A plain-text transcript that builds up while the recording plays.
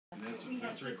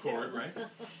That's record, right?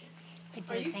 I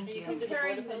did, thank you.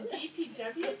 Comparing the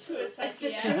DPW to a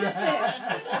psychiatric?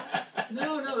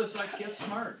 No, it's like Get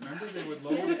Smart. Remember, they would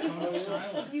lower the tone of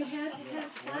silence. You had to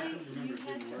have sight. You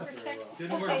had to protect.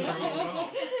 Didn't work very well at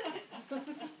all.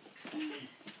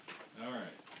 All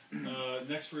right.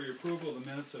 Next for your approval, the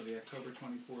minutes of the October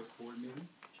 24th board meeting.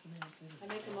 I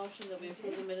make a motion that we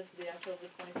approve the minutes of the October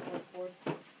 24th board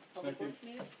public works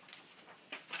meeting.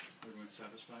 Everyone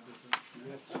satisfied with that?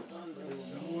 Yes. On the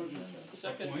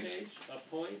second page,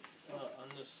 on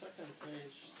the second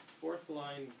page, fourth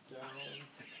line down,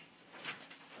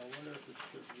 I wonder if it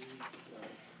should read,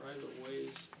 private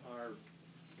ways are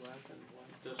black and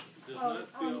white. Does not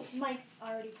feel. Mike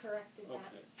already corrected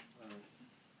that. Okay.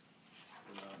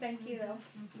 Thank you, though.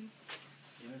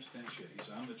 He understands shit. He's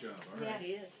on the job. All right.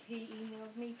 Yes, he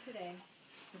emailed me today.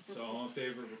 So all in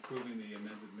favor of approving the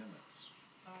amended minutes?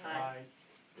 Aye.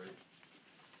 Great.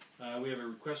 We have a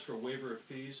request for a waiver of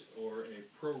fees or a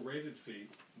prorated fee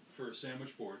for a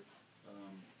sandwich board.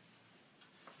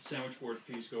 Sandwich board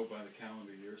fees go by the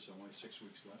calendar year, so only 6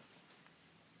 weeks left.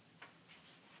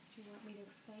 Do you want me to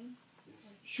explain?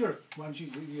 Sure. Why don't you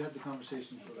have the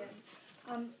conversations with her?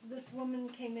 This woman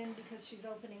came in because she's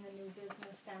opening a new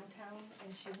business downtown,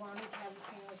 and she wanted to have a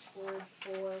sandwich board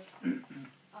for,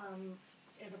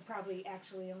 it'll probably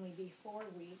actually only be 4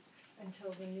 weeks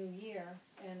until the new year,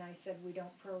 and I said we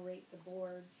don't prorate the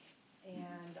boards,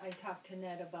 and I talked to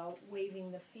Ned about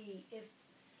waiving the fee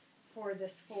for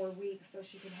this 4 weeks, so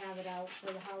she could have it out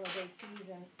for the holiday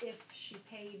season if she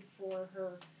paid for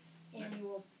her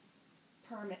annual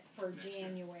permit for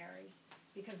January,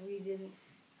 because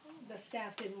the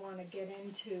staff didn't want to get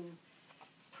into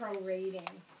prorating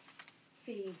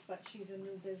fees, but she's a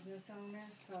new business owner,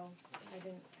 so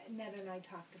Ned and I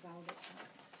talked about it.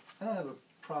 I don't have a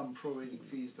problem prorating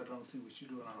fees, but I don't think we should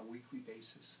do it on a weekly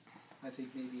basis. I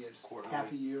think maybe a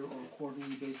half a year or a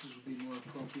quarterly basis would be more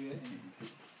appropriate, and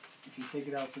if you take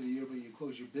it out for the year but you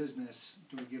close your business,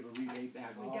 do we give a rebate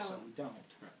back also? We don't.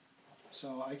 Right.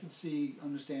 So I can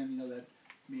understand, that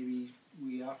maybe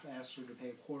we asked her to pay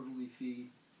a quarterly fee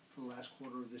for the last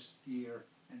quarter of this year,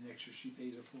 and next year she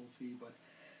pays a full fee, but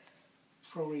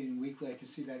prorating weekly, I can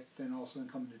see that then also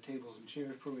coming to tables and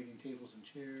chairs, prorating tables and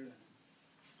chairs.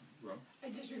 Rob? I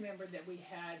just remembered that we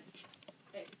had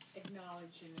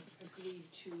acknowledged and agreed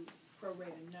to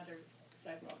prorate another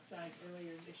sidewalk sign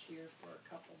earlier this year for a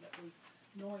couple that was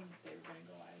knowing that they were going to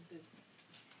go out of business.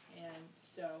 And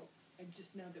so I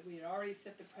just know that we had already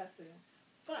set the precedent.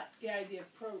 But the idea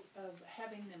of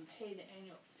having them pay the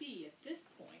annual fee at this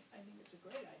point, I think it's a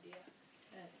great idea.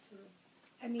 And it's sort of.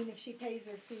 I mean, if she pays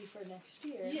her fee for next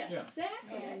year. Yes, Yeah.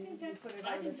 Exactly. And I think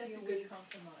that's few a good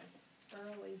weeks compromise.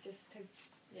 early, just to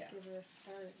give her a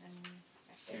start.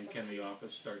 And can the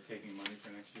office start taking money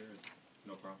for next year?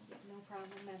 No problem? No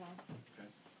problem at all. Okay.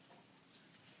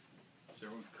 Is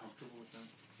everyone comfortable with that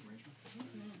arrangement?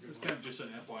 Mm-hmm. It's kind of just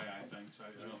an FYI thing, so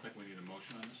I don't think we need a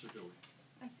motion on this, or do we?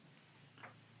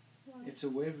 It's a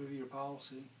waiver of your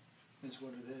policy, is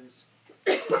what it is.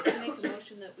 I make a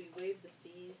motion that we waive the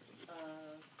fees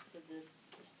for this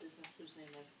business whose name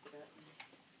I've forgotten.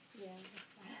 Yeah.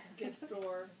 Gift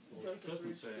store. Well, it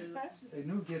doesn't say. A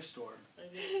new gift store.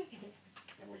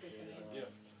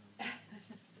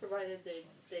 Provided they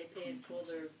pay in full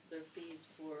their fees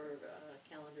for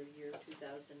calendar year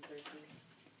 2013.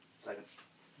 Second.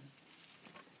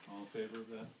 All in favor of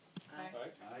that?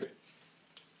 Aye. Great.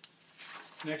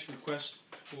 Next, request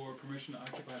for permission to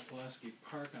occupy Pulaski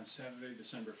Park on Saturday,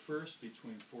 December 1st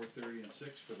between 4:30 and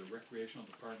 6 for the recreational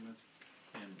department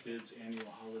and BID's annual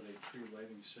holiday tree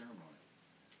lighting ceremony.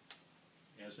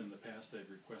 As in the past, they've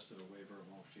requested a waiver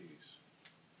of all fees.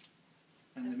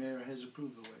 And the mayor has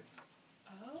approved the waiver.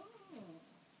 Oh,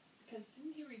 because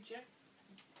didn't he reject?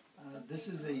 This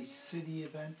is a city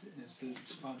event, and it's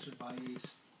sponsored by a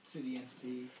city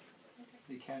entity.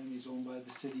 The academy is owned by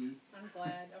the city. I'm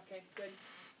glad. Okay, good.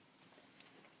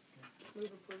 Move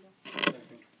approval.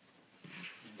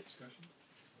 Any discussion?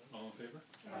 All in favor?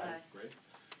 Aye. Great.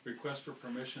 Request for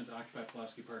permission to occupy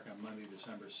Pulaski Park on Monday,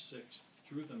 December 6th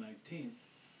through the 19th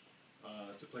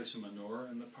to place a menorah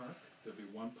in the park. There'll be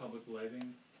one public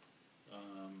lighting.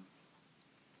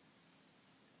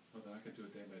 Then I could do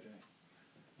it day by day.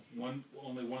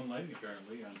 Only one lighting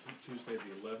apparently on Tuesday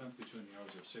the 11th between the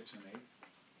hours of 6 and 8.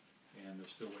 And they're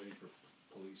still waiting for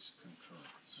police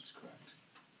concurrence. That's correct.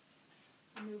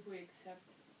 I move we accept,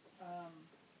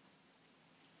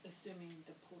 assuming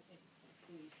the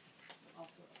police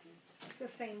also approve. It's the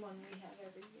same one we have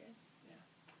every year. Yeah.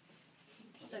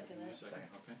 Second.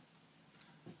 Okay.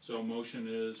 So motion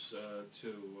is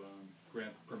to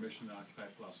grant permission to occupy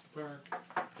Pulaski Park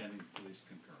pending police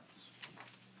concurrence.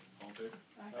 favor?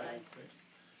 Aye. Okay.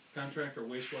 Contract for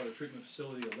wastewater treatment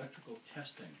facility electrical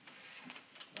testing.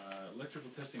 Electrical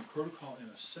testing protocol and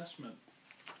assessment.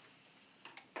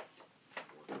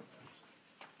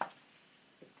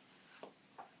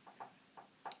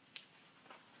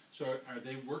 So are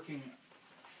they working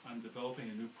on developing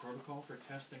a new protocol for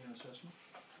testing and assessment?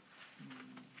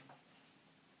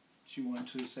 Do you want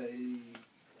to say,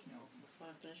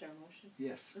 Want to finish our motion?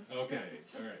 yes? Okay,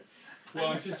 all right. Well,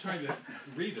 I'm just trying to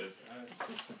read it.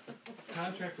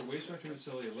 Contract for wastewater treatment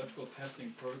facility electrical testing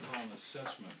protocol and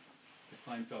assessment to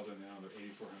Kleinfeld in the amount of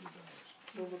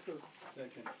 $8,400. Move approved.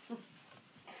 Second.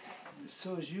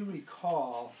 So as you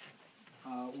recall,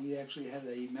 we actually had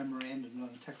a memorandum done,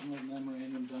 technical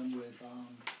memorandum done with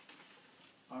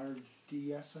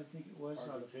RDS, I think it was.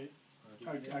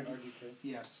 RDK?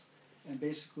 Yes, and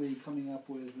basically coming up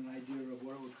with an idea of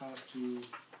what it would cost to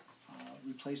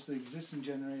replace the existing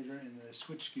generator and the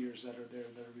switch gears that are there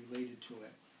that are related to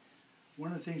it.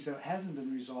 One of the things that hasn't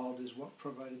been resolved is what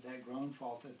provided that ground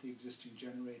fault at the existing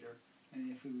generator.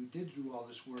 And if we did do all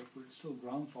this work, but it's still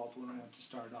ground fault when it went to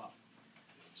start up.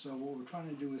 So what we're trying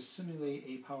to do is simulate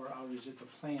a power outage at the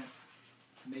plant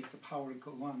to make the power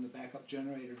go on the backup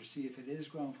generator to see if it is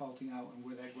ground faulting out and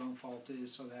where that ground fault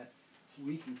is so that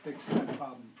we can fix that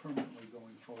problem permanently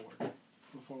going forward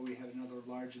before we have another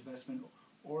large investment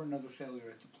or another failure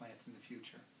at the plant in the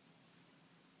future.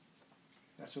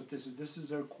 That's what this is. This is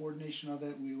their coordination of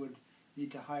it. We would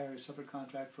need to hire a separate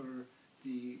contract for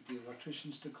the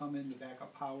electricians to come in, the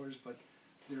backup powers, but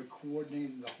they're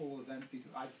coordinating the whole event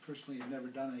because I personally have never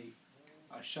done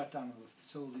a shutdown of a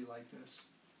facility like this.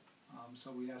 So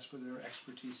we asked for their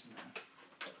expertise in that.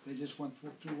 They just went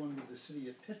through one with the city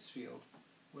of Pittsfield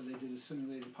where they did a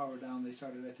simulated power down. They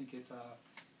started, I think, at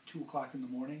 2 o'clock in the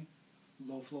morning,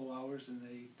 low flow hours, and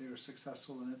they were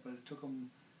successful in it, but it took them,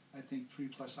 I think,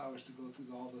 3+ hours to go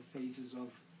through all the phases of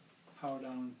power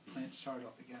down and plant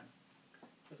startup again.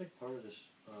 I think part of this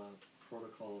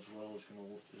protocol as well is going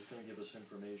to give us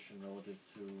information relative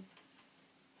to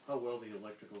how well the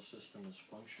electrical system is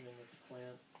functioning at the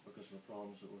plant because of the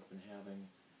problems that we've been having.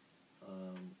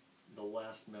 The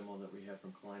last memo that we had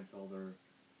from Kleinfelder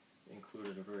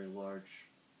included a very large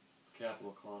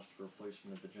capital cost for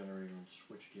replacement of the generator and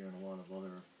switchgear and a lot of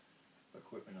other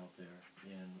equipment out there.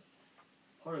 And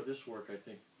part of this work, I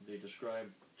think they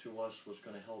described to us, was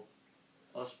going to help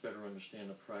us better understand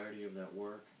the priority of that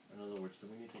work. In other words, do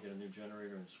we need to get a new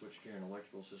generator and switchgear and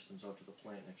electrical systems out to the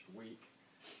plant next week?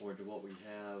 Or do what we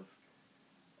have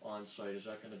on site, is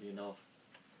that going to be enough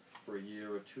for a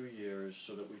year or 2 years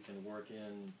so that we can work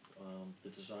in the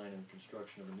design and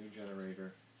construction of a new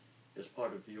generator as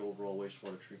part of the overall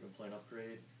wastewater treatment plant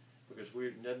upgrade? Because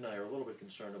Ned and I are a little bit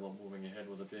concerned about moving ahead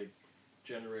with a big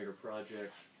generator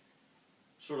project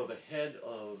sort of ahead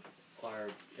of our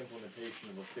implementation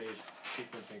of a phased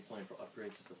sequencing plan for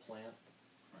upgrades at the plant.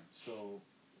 Right. So,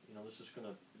 this is going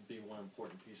to be one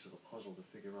important piece of the puzzle to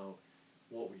figure out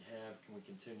what we have. Can we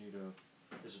continue to,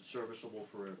 is it serviceable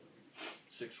for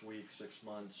 6 weeks, 6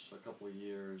 months, a couple of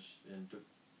years, and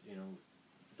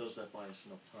does that buy us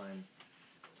enough time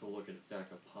to look at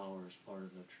backup power as part of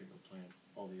the treatment plant,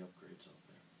 all the upgrades out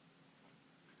there?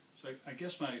 So I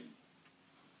guess the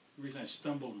reason I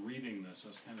stumbled reading this, I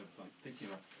was kind of thinking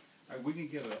about, we can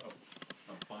get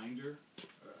a binder.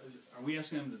 Are we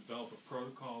asking them to develop a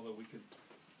protocol that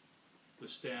the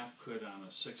staff could on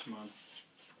a 6-month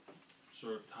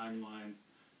sort of timeline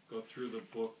go through the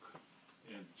book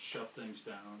and shut things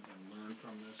down and learn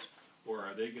from this? Or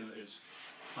are they is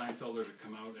Kleinfelder to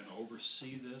come out and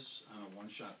oversee this on a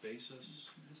one-shot basis?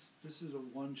 This is a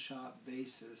one-shot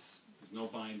basis. There's no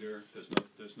binder,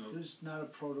 there's no... There's not a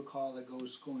protocol that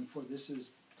going forward. This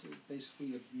is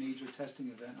basically a major testing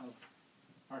event of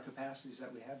our capacities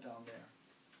that we have down there.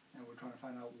 And we're trying to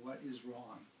find out what is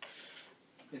wrong,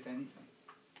 if anything.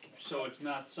 So it's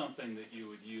not something that you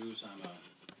would use on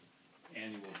an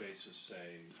annual basis,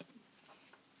 say...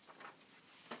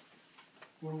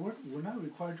 We're not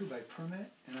required to by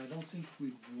permit, and I don't think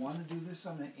we'd want to do this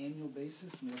on an annual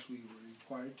basis unless we were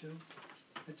required to.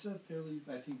 It's a fairly,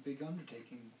 I think, big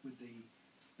undertaking with the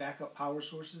backup power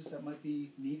sources that might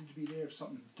be needed to be there if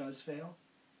something does fail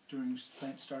during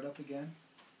plant startup again.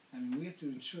 I mean, we have to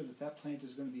ensure that that plant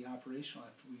is going to be operational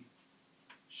after we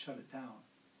shut it down.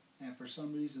 And if for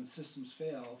some reason systems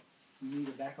fail, we need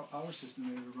a backup power system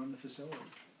there to run the facility.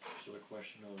 So the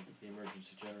question of the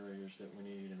emergency generators that we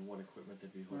need and what equipment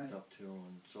they'd be hooked Right. up to,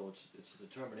 and so it's a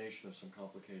determination of some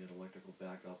complicated electrical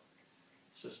backup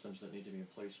systems that need to be in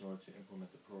place in order to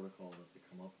implement the protocol that they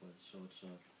come up with. So it's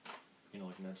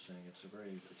like Ned's saying, it's a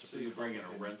So you bring in a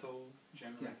complicated- rental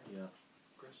generator? Yeah.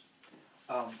 Chris?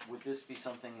 Would this be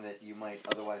something that you might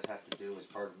otherwise have to do as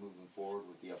part of moving forward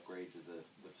with the upgrade to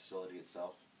the facility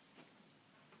itself?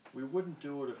 We wouldn't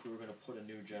do it if we were gonna put a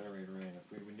new generator in.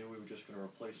 If we knew we were just gonna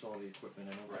replace all the equipment,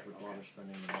 I don't think we'd bother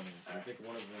spending the money. But I think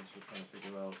one of the things we're trying to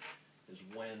figure out is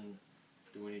when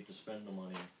do we need to spend the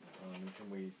money? And can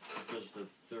we, does the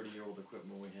 30-year-old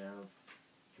equipment we have,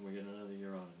 can we get another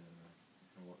year out of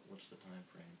it? Or what's the time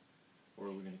frame? Or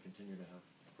are we gonna continue to have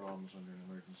problems under an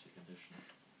emergency condition?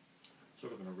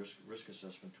 Sort of in a risk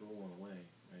assessment tool in a way,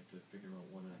 right, to figure out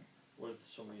what are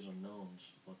some of these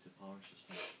unknowns about the power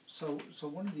system. So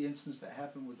one of the incidents that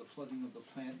happened with the flooding of the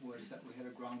plant was that we had a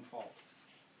ground fault.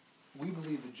 We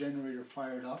believe the generator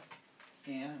fired up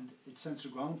and it sensed a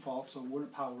ground fault, so it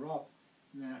wouldn't power up,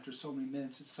 and then after so many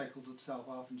minutes it cycled itself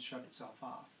off and shut itself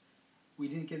off. We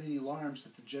didn't get any alarms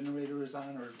that the generator is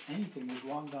on or anything was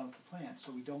wrong down at the plant,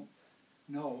 so we don't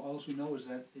know. All we know is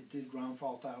that it did ground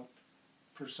fault out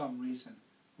for some reason.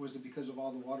 Was it because of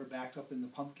all the water backed up in the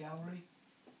pump gallery,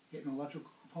 hitting electrical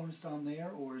components down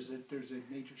there, or is it there's a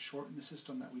major short in the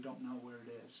system that we don't know where it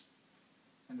is?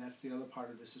 And that's the other part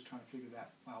of this, is trying to figure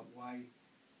that out, why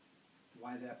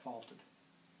that faulted.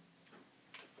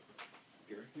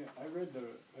 Gary? Yeah, I read the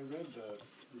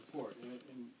report,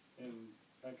 and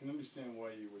I can understand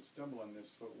why you would stumble on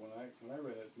this, but when I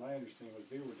read it, my understanding was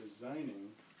they were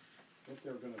designing what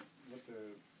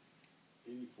the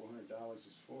 $8,400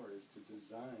 is for is to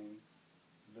design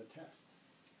the test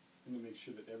and to make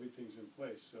sure that everything's in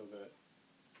place so that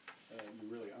you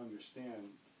really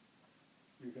understand.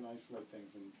 You can isolate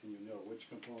things and you know which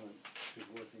component is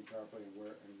working properly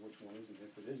and which one isn't,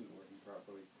 if it isn't working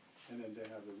properly, and then to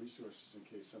have the resources in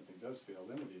case something does fail.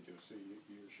 Then what do you do? So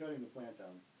you're shutting the plant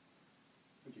down,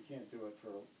 but you can't do it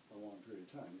for a long period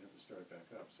of time. You have to start back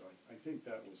up. So I think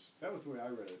that was the way I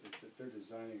read it, is that they're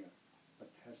designing a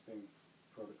testing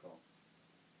protocol.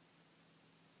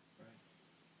 Right.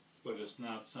 But it's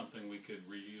not something we could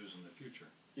reuse in the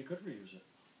future. You could reuse it.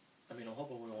 I mean, I'm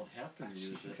hoping we won't have to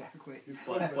reuse it. Exactly.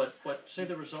 But say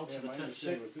the results of the My test.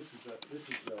 understanding was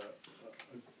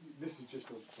this is just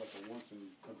like a once in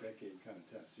a decade kind of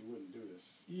test. You wouldn't do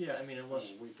this Yeah, I mean, on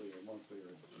unless, a weekly or monthly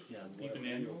or yeah, Even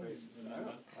annual annual? basis. Isn't I that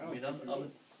don't I mean, think you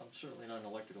would. I'm certainly not an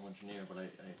electrical engineer, but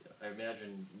I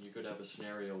imagine you could have a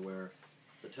scenario where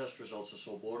the test results are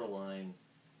so borderline,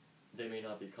 they may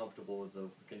not be comfortable with the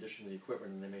condition of the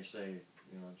equipment, and they may say,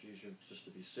 you know, geez, just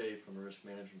to be safe from a risk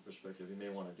management perspective, you may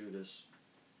want to do this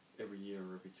every year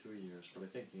or every 2 years. But I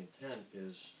think the intent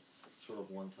is sort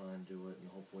of one time do it, and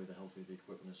hopefully the health of the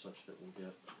equipment is such that we'll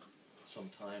get some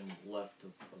time left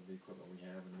of the equipment we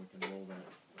have, and we can roll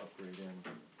that upgrade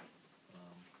in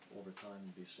over time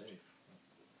and be safe.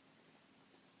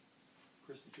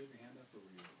 Chris, did you have your hand up, or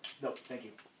were you? No, thank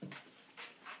you.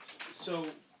 So,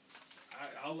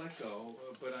 I'll let go,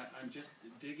 but I'm just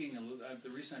digging a little, the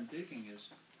reason I'm digging is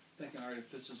thinking, all right,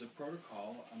 if this is a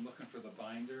protocol, I'm looking for the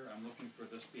binder, I'm looking for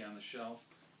this to be on the shelf.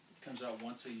 It comes out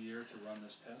once a year to run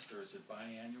this test, or is it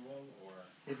biannual, or?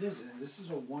 It is, and this is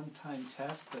a one-time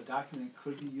test. The document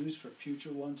could be used for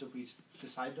future ones if we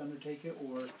decide to undertake it,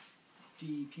 or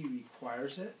DEP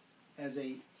requires it as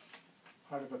a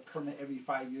part of a permit every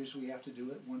 5 years. We have to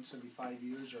do it once every 5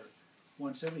 years or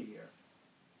once every year.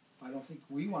 I don't think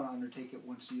we want to undertake it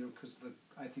once a year because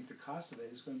I think the cost of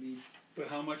it is going to be. But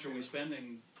how much are we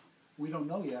spending? We don't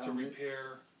know yet. To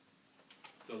repair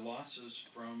the losses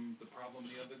from the problem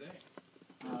the other day?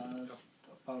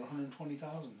 About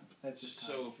 $120,000 at this time.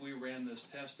 So if we ran this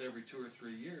test every 2 or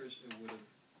 3 years, it would have,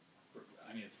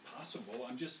 I mean, it's possible,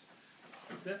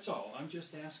 that's all, I'm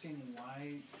just asking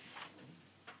why,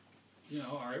 you know,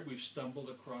 all right, we've stumbled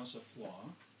across a flaw.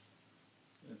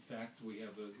 In fact, we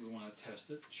want to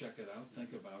test it, check it out,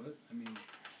 think about it. I mean,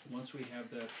 once we have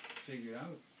that figured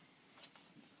out,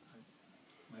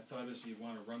 my thought is you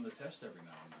want to run the test every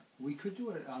now and then. We could do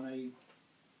it on a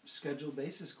scheduled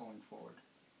basis going forward.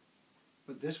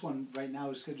 But this one right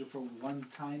now is scheduled for a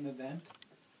one-time event,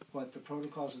 but the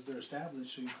protocols that they're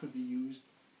established, so it could be used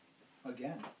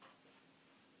again.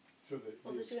 So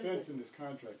the expense in this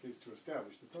contract is to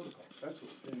establish the protocol. That's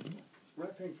what we're paying for. We're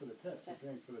not paying for the test, we're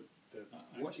paying for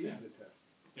what is the test?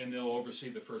 And they'll oversee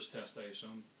the first test, I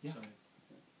assume? Yeah. So-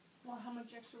 Well, how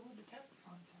much extra will the test,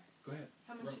 I'm sorry, Go ahead.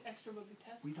 how much extra will the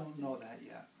test cost? We don't know that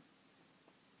yet.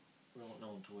 We won't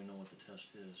know until we know what the test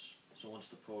is. So once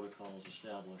the protocol is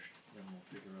established, then we'll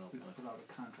figure out We can what. put out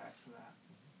a contract for that.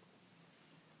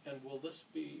 And will this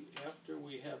be after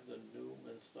we have the new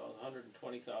installed,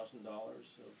 $120,000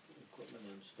 of equipment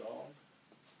installed?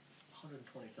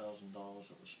 $120,000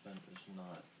 that was spent is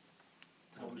not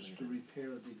That was to repair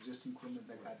the existing equipment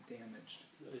that got damaged.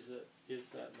 Is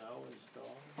that now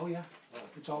installed? Oh, yeah, Oh,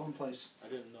 it's all in place. I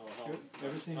didn't know how much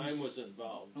Everything's- time was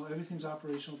involved. No, everything's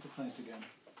operational at the plant again.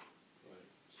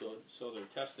 Right. So they're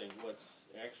testing what's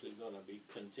actually gonna be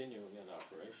continuing in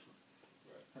operation.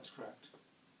 Right. That's correct.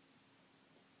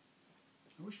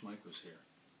 I wish Mike was here.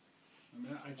 I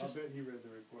mean, I I'll just, bet he read the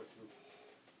report too.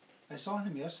 I saw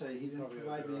him yesterday, he didn't Probably had a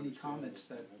provide me better any understanding comments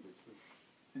than that, I did too.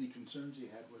 any concerns he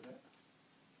had with it.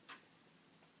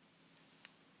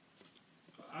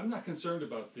 I'm not concerned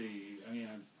about the, I mean,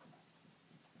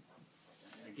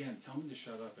 again, tell me to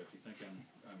shut up if you think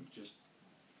I'm just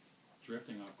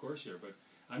drifting off course here, but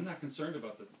I'm not concerned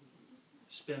about the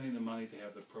spending the money to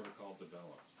have the protocol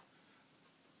developed.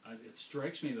 It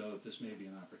strikes me though that this may be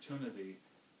an opportunity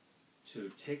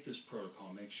to take this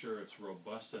protocol, make sure it's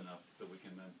robust enough that we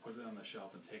can then put it on the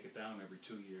shelf and take it down every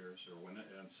 2 years or when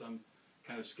on some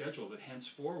kind of schedule that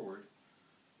henceforward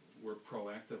we're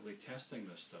proactively testing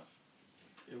this stuff.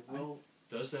 It will,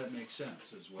 Does that make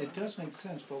sense as well? It does make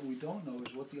sense, but what we don't know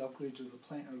is what the upgrades of the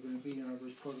plant are gonna be, and are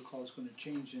those protocols gonna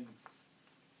change in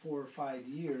 4 or 5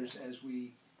 years as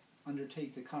we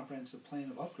undertake the comprehensive plan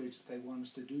of upgrades that they want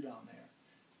us to do down there.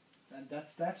 And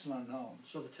that's an unknown.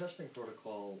 so the testing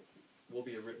protocol will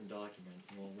be a written document,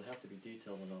 and will have to be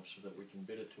detailed enough so that we can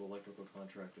bid it to electrical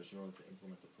contractors in order to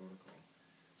implement the protocol.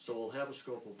 So we'll have a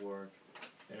scope of work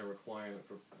and a requirement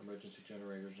for emergency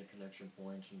generators and connection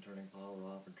points and turning power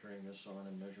off and turning this on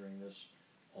and measuring this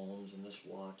ohms and this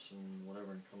watts and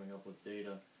whatever, and coming up with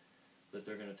data that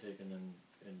they're gonna take and then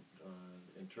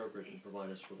interpret and provide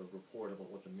us with a report about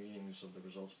what the meanings of the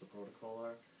results of the protocol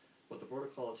are. But the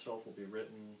protocol itself will be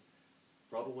written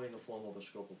probably in the form of a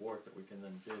scope of work that we can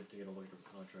then bid to get electrical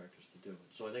contractors to do it.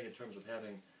 So I think in terms of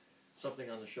having something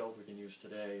on the shelf we can use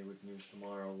today, we can use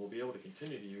tomorrow, we'll be able to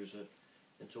continue to use it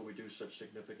until we do such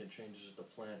significant changes at the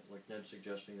plant, like Ned's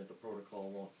suggesting that the protocol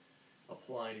won't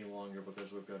apply any longer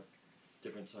because we've got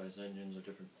different size engines or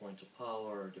different points of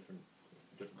power or different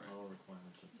power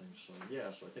requirements and things. So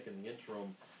yeah, so I think in the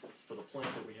interim, for the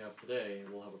plant that we have today,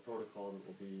 we'll have a protocol that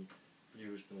will be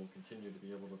used and will continue to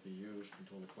be able to be used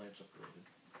until the plant's upgraded.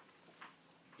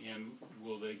 And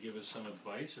will they give us some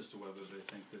advice as to whether they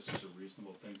think this is a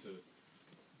reasonable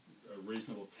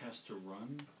test to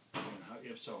run? And how,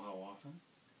 if so, how often?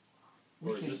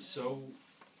 Or is this so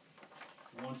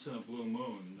once in a blue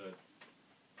moon that,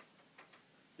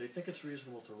 They think it's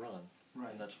reasonable to run,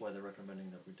 Right. and that's why they're recommending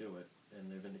that we do it.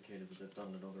 And they've indicated that they've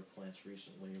done it at other plants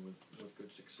recently with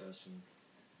good success and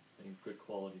good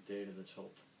quality data that's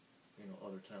helped,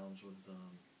 other towns with,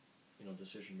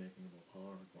 decision making about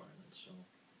power requirements. So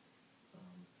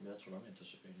that's what I'm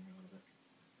anticipating out of it.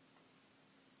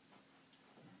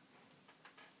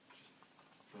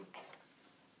 for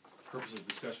purposes of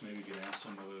discussion, maybe you could ask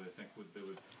them whether they think they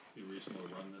would be reasonable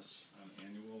to run this on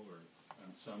annual or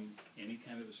on any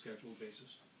kind of a scheduled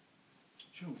basis?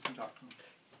 Sure, we can talk to them.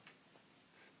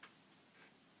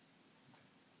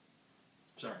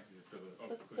 Sorry, for the,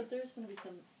 go But ahead. there's gonna be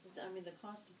some, I mean, the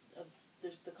cost of,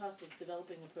 there's the cost of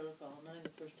developing a protocol, and running the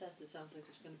first test, it sounds like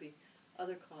there's gonna be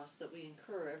other costs that we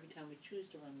incur every time we choose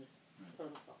to run this Right.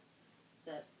 protocol.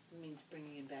 That means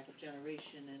bringing in backup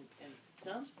generation, and it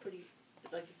sounds pretty,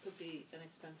 like it could be an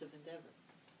expensive endeavor.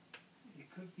 It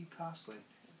could be costly.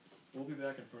 We'll be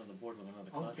back in front of the board with another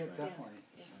Oh, contract. definitely.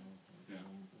 Yeah. So Yeah.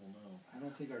 we'll know. I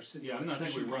don't think our city Yeah, I'm not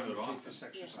saying we electrician run can it take often, this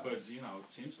exercise. but, it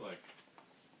seems like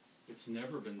it's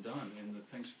never been done, and the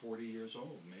thing's 40 years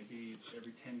old, maybe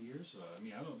every 10 years.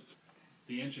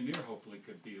 The engineer hopefully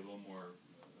could be a little more,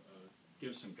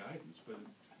 give some guidance, but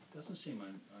it doesn't seem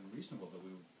unreasonable that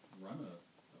we would run a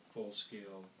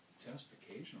full-scale test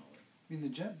occasionally. I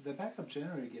mean, the backup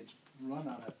generator gets run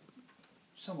on a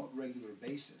somewhat regular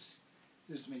basis,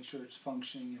 just to make sure it's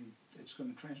functioning and it's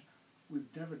gonna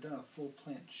we've never done a full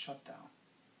plant shutdown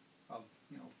of,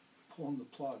 pulling the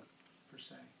plug, per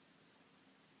se.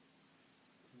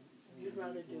 You'd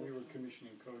rather do When we it. were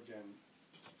commissioning cogen,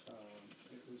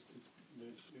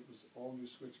 it was all new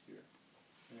switchgear,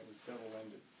 and it was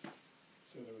double-ended.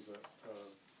 So there was a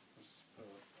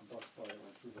bus bar that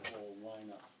went through the whole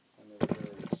lineup, and there were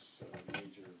various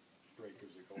major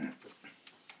breakers that go up to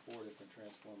 4 different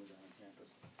transformers on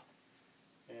campus.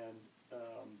 And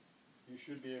you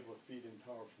should be able to feed in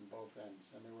power from both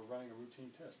ends, and they were running a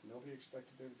routine test. Nobody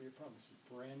expected there to be a problem. This is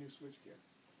brand new switchgear.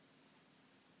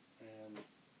 And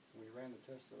we ran the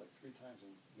test like 3 times,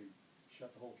 and we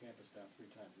shut the whole campus down 3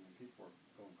 times, and people were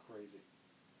going crazy.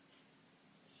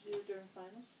 Did you do it during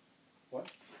finals?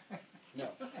 What? No,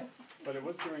 but it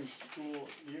was during school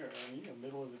year, and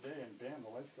middle of the day, and bam,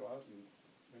 the lights go out and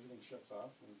everything shuts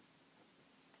off, and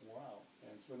wow.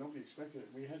 And so nobody expected it.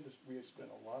 We had spent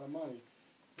a lot of money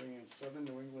bringing in Southern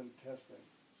New England testing,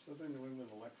 Southern New England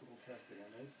electrical testing,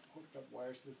 and they hooked up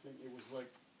wires to this thing. It was like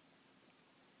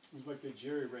they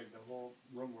jerry-rigged the whole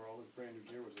room where all this brand new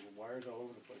gear was. There were wires all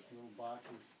over the place, little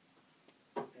boxes.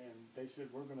 And they said,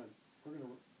 we're gonna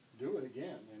do it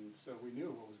again. And so we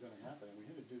knew what was gonna happen, and we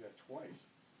had to do that twice.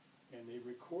 And they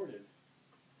recorded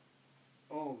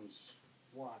ohms,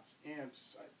 watts,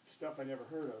 amps, stuff I never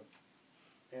heard of.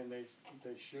 And they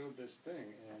showed this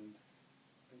thing, and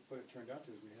what it turned out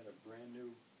to is we had a brand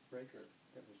new breaker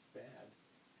that was bad.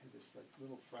 Had this like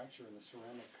little fracture in the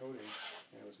ceramic coating,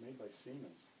 and it was made by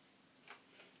Siemens.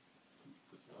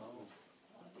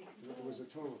 It was a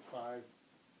total of 5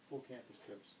 full campus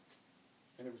trips,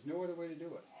 and there was no other way to do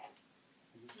it.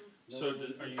 So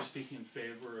are you speaking in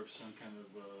favor of some kind of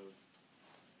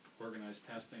organized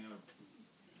testing on a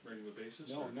regular basis?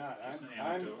 No, or I'm not. just an I'm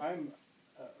anecdote?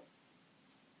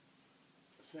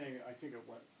 saying I think of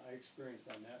what I experienced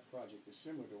on that project is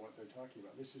similar to what they're talking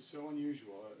about. This is so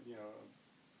unusual,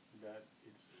 that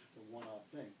it's a one-off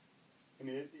thing. I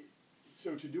mean,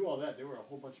 so to do all that, there were a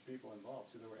whole bunch of people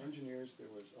involved. So there were engineers,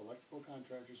 there was electrical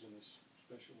contractors, and this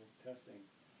special testing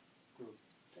group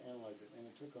to analyze it. And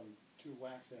it took them 2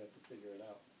 whacks at it to figure it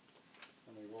out.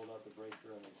 And they rolled out the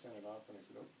breaker and they sent it off, and they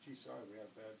said, "Oh, gee, sorry, we have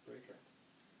a bad breaker."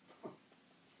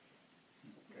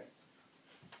 Okay.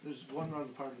 There's one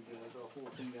other part of the whole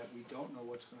thing that we don't know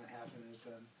what's gonna happen is,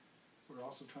 we're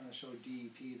also trying to show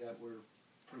DEP that we're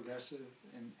progressive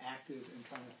and active in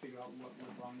trying to figure out what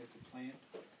went wrong at the plant.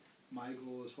 My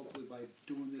goal is hopefully by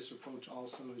doing this approach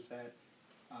also is that,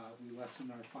 we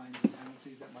lessen our fines and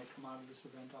penalties that might come out of this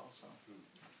event also.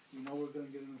 We know we're gonna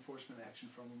get an enforcement action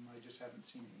from them, I just haven't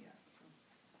seen it yet.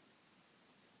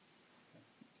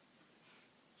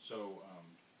 So,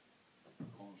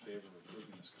 all in favor of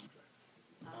approving this contract?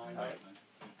 Aye.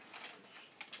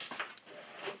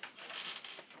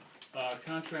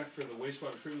 Contract for the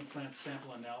wastewater treatment plant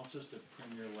sample analysis to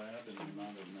Premier Lab in the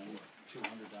amount of $200.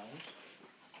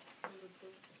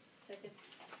 Second.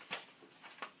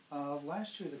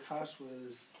 Last year the cost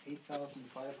was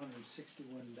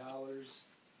 $8,561.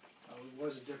 It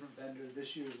was a different vendor.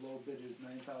 This year's low bid is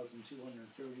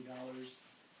 $9,230.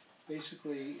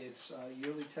 Basically, it's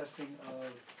yearly testing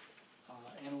of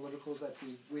analyticals at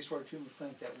the wastewater treatment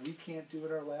plant that we can't do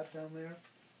at our lab down there.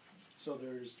 So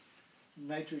there's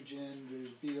nitrogen,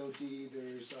 there's BOD,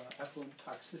 there's effluent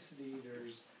toxicity,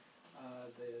 there's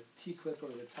the T-clip or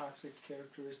the toxic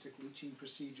characteristic leaching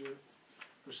procedure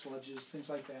for sludges, things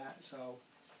like that. So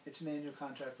it's an annual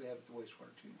contract we have at the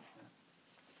wastewater treatment plant.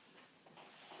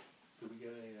 Do we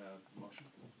get a motion?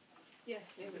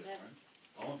 Yes, we have.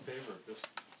 All in favor of this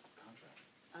contract?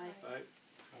 Aye. Aye.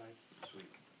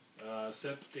 Sweet.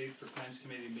 Set date for plans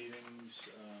committee meetings,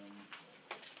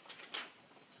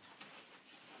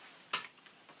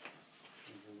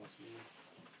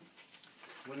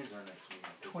 When is our next meeting?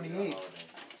 Is it a 28th. holiday?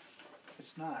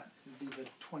 It's not, it'd be the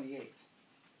 28th,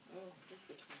 Oh, just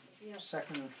the 20th. Yeah.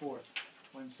 2nd and 4th,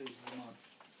 Wednesdays of the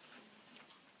month.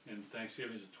 and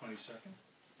Thanksgiving is the 22nd?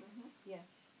 Yes.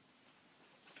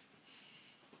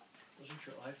 Wasn't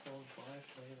your iPhone 5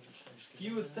 playing on Thanksgiving?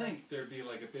 You would think there'd be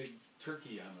like a big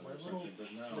turkey on it My or little,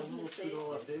 something, my but no.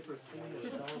 little $2 paper thing is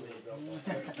telling me,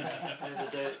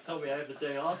 tell me I have the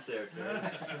day off there today.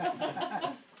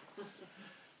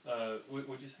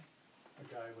 What'd you say? A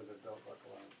guy with a belt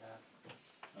buckle on his hat.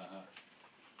 Uh-huh.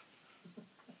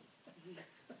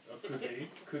 Oh,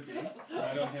 could be.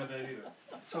 I don't have that either.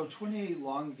 So 28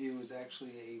 Longview is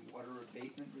actually a water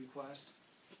abatement request,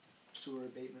 sewer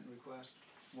abatement request,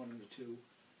 1 and 2,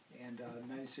 and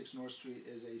 96 North Street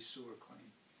is a sewer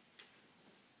claim.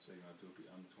 So you're gonna do it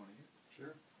on the 28th?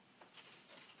 Sure.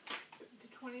 The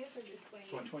 20th or the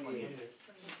 28th? 28th.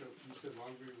 So you said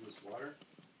Longview was water?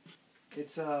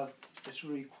 It's a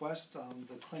request,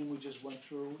 the claim we just went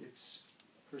through, it's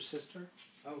her sister,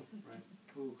 Oh, right.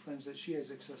 who claims that she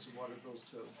has excessive water bills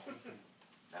too.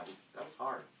 That was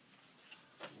hard.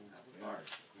 That was Yeah. hard.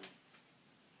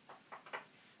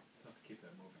 Tough to keep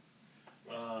that moving.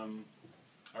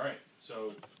 All right,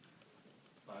 so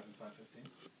 5 and 5:15?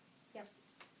 Yep.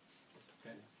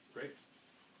 Okay, great.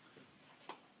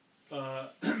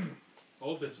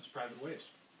 Old business, private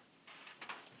waste.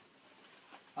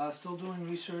 Still doing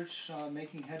research,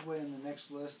 making headway on the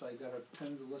next list. I got a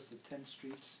tentative list of 10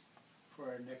 streets for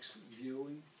our next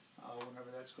viewing, whenever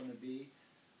that's gonna be.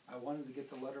 I wanted to get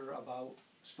the letter about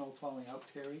snow plowing out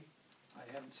Terry. I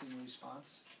haven't seen a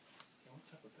response.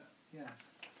 What's up with that? Yeah,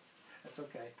 that's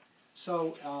okay.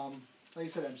 So, like I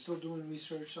said, I'm still doing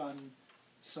research on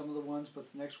some of the ones,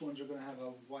 but the next ones are gonna have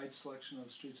a wide selection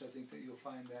of streets, I think, that you'll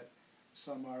find that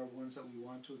Some are ones that we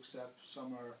want to accept,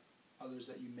 some are others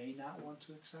that you may not want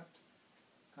to accept.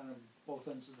 Kind of both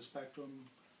ends of the spectrum.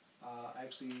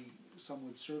 Actually, some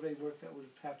with survey work that would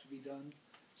have to be done,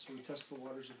 so we test the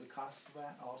waters of the cost of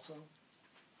that also.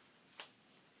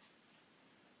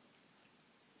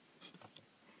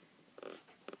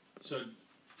 So, do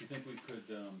you think we could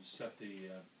set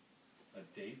a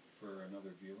date for another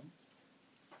viewing?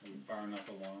 Are we far enough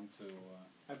along to,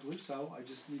 I believe so, I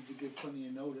just need to give plenty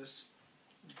of notice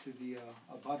to the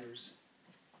abutters.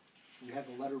 We have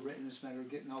the letter written, it's a matter of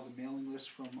getting all the mailing lists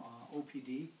from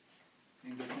OPD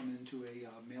and get them into a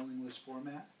mailing list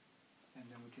format, and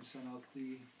then we can send out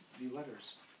the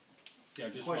letters. yeah,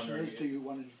 The just question wondering. is, do you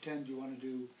wanna do 10, do you wanna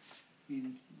do, I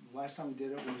mean, the last time we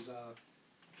did it was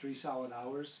 3 solid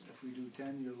hours. If we do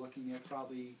 10, you're looking at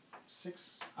probably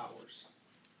 6 hours.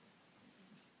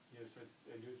 Yes,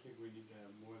 I do think we need to have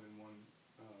more than one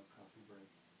coffee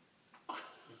break.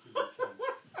 If we do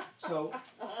 10. So,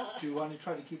 do you wanna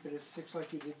try to keep it at 6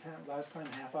 like you did last time,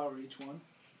 half hour each one?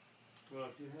 Well,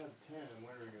 if you have 10, I'm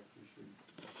wondering if we should,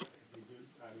 if we do,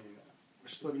 I mean, We're we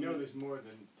splitting know it. there's more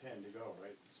than 10 to go,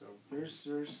 right? So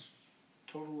There's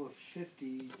total of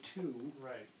 52,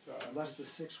 right. So I'm less the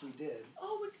just- 6 we did.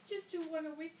 Oh, we could just do one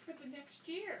a week for the next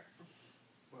year.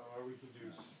 well, or we could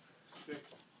do 6.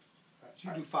 So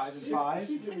you do 5 and Six- 5? It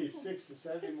seemed to me Six- 6 to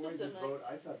 7 six when was you a nice- vote.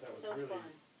 I thought that was That's really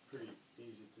fine. pretty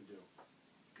easy to do.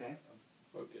 Okay.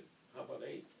 Okay, how about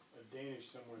 8? A Danish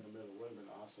somewhere in the middle would have been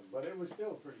awesome, but it was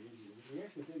still pretty easy. We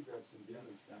actually did grab some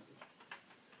vegan stuff.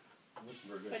 That's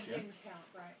very good, But it Jim. didn't count,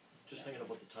 right? Just thinking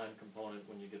about the time component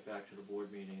when you get back to the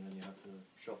board meeting, and then you have to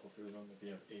shuffle through them. If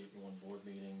you have 8 in one board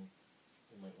meeting,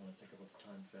 you might wanna think about the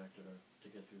time factor to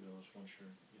get through those once you're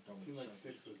done It with seemed the like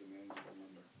sentence. 6 was a manageable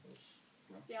number.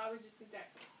 Yeah, I was just gonna say,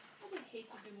 I would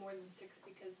hate to do more than 6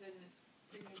 because then it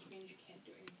pretty much means you can't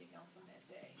do anything else on that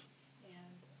day.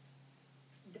 And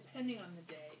depending on the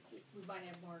day, we might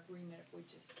have more agreement if we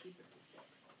just keep it to 6.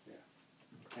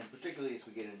 And particularly as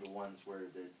we get into ones where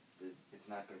it's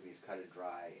not gonna be as cut and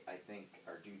dry, I think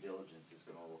our due diligence is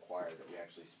gonna require that we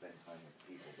actually spend time with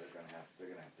people. They're gonna have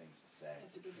things to say.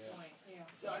 That's a good Yeah. point, yeah.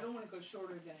 So I don't wanna go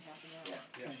shorter than half an hour,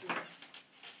 Yeah. for sure.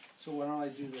 So why don't I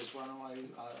do this, why don't I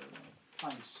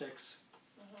find 6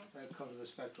 Uh-huh. that cover the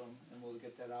spectrum, and we'll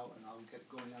get that out, and I'll get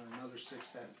going on another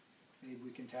 6 that maybe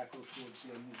we can tackle towards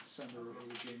the end of December or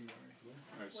early January.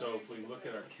 Alright, so if we look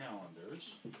at our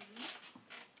calendars,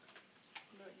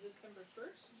 But December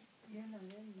 1st? You're not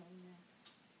in on that.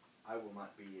 I will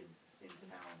not be in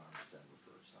town on December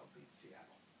 1st. I'll be in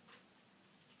Seattle.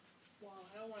 Wow,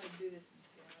 I don't wanna do this in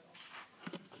Seattle.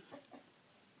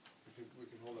 We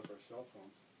can hold up our cell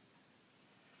phones.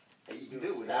 Hey, you can Do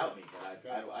do a it without me, Skype.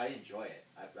 but I enjoy it.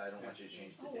 I don't want you to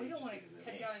change the Oh, date we don't just wanna because of the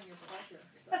cut name. down on your pleasure,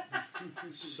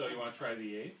 so. so you wanna try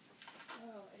the 8th?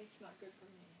 Oh, it's not good for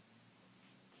me.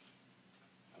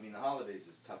 I mean, the holidays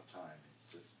is a tough time.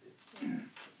 It's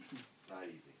not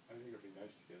easy. I think it'd be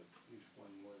nice to get at least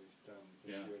one more of these done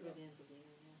this Yeah. year, For though, the end of the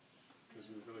year, yeah. because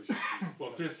we really should. be-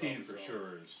 Well, get 15 this all for resolved.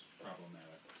 sure is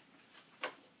problematic.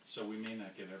 So we may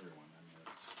not get everyone, I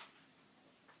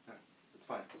mean, It's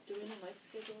fine. Do we know Mike's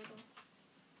schedule at all?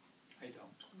 I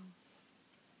don't.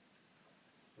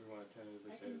 We wanna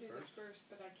tentatively I say can the do the 1st? 1st,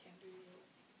 but I can't do the 8th.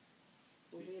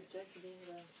 Will we object to being it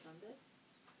on Sunday?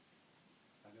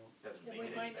 I don't. Doesn't Then make we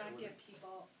it might any better. not get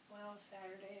people, well,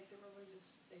 Saturday is a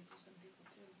religious day for some people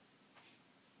too.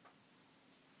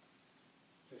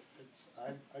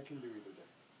 I can do either day.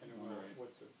 I don't know Alright.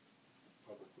 what the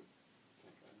public would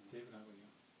think. I don't know. David, how about you?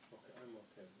 Okay, I'm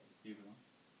okay. Either one?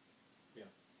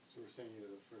 So we're saying either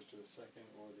the 1st or the 2nd,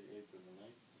 or the 8th or the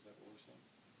 9th, is that what we're saying?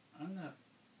 I'm not,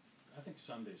 I think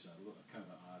Sunday's a little, kind of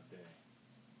an odd day.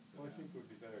 Well, I think it would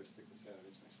be better to stick to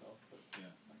Saturdays myself, but Yeah.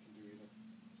 I can do either.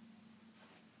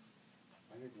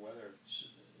 I think weather,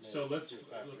 So let's Maybe a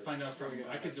factor. find out from, Probably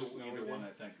I could do gonna have either snow one,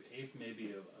 again. I think. The 8th may be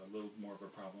a little more of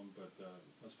a problem, but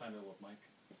let's find out what Mike.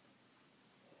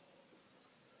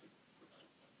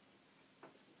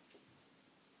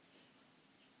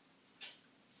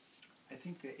 I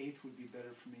think the 8th would be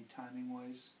better for me timing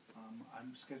wise.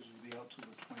 I'm scheduled to be out till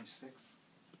the 26th.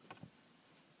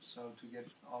 So to get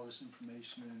all this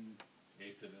information and,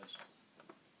 8th it is.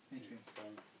 thank you. it's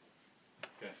fine.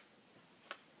 Okay.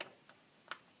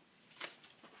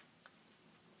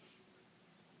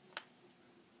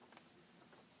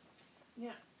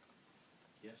 Yeah,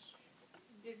 Yes?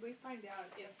 did we find out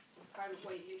if the private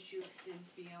way issue extends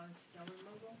beyond snow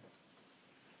removal?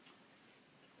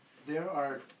 There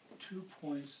are 2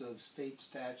 points of state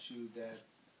statute that,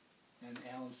 and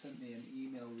Alan sent me an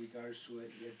email in regards to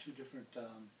it. There are 2 different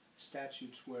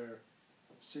statutes where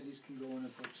cities can go in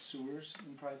and put sewers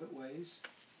in private ways,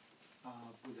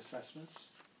 with assessments,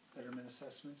 betterment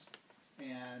assessments.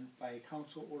 And by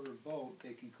council order vote,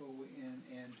 they can go in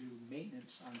and do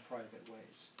maintenance on private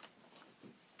ways.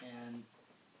 And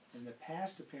in the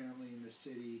past, apparently in the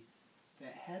city,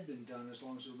 that had been done as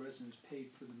long as the residents paid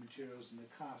for the materials and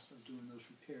the cost of doing those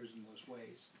repairs in those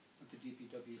ways, but the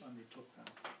DPW undertook them.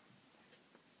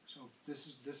 So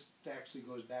this actually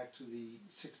goes back to the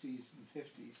 60s and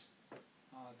 50s,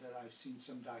 that I've seen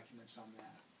some documents on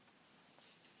that.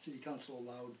 City council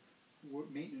allowed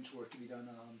maintenance work to be done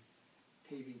on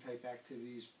paving type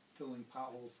activities, filling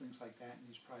potholes, things like that in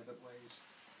these private ways,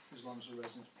 as long as the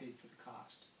residents paid for the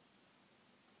cost.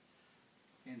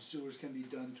 And sewers can be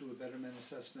done through a betterment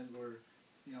assessment where,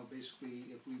 basically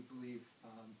if we believe,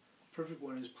 perfect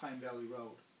one is Pine Valley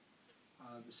Road.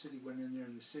 The city went in there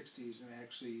in the 60s and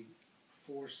actually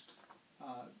forced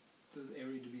the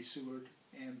area to be sewered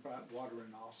and brought water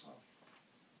in also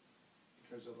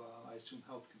because of, I assume,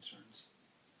 health concerns.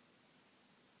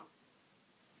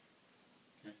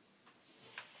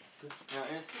 Now,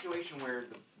 in a situation where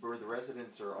the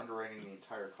residents are underwriting the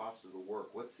entire cost of the work,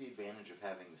 what's the advantage of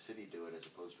having the city do it as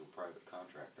opposed to a private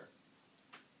contractor?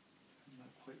 I'm not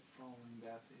quite following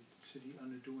that. The city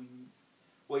underdoing.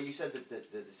 Well, you said that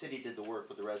the city did the work,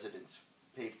 but the residents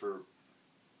paid for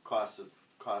costs of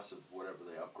whatever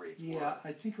the upgrades were. Yeah,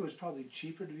 I think it was probably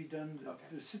cheaper to be done. Okay.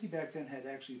 The city back then had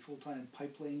actually full-time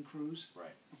pipe laying crews.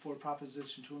 Right. Before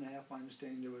Proposition 2.5, my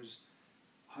understanding there was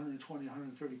 120,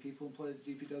 130 people employed at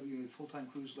the DPW, had full-time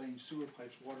crews laying sewer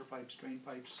pipes, water pipes, drain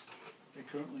pipes. They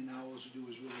currently now all they do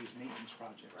is really is maintenance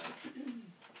projects. Right.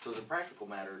 So as a practical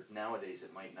matter, nowadays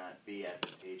it might not be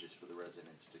advantageous for the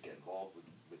residents to get involved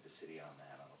with the city on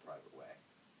that on a private way.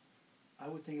 I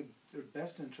would think their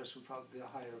best interest would probably be to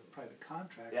hire a private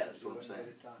contractor Yeah, that's to what I'm go and saying. get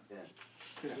it done. Yeah.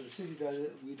 Because if the city does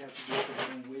it, we'd have to do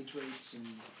prevailing wage rates and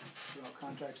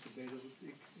contracts to bid.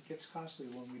 It gets costly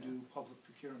when we do public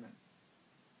procurement.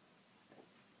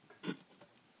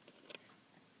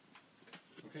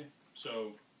 Okay,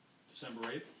 so December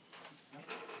 8th.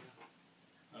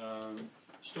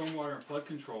 Stormwater and flood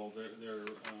control,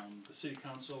 the city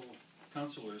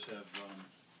councilors have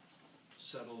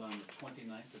settled on the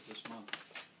 29th of this month,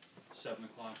 7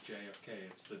 o'clock JFK.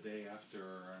 It's the day after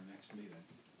our next meeting.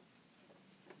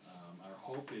 Our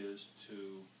hope is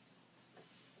to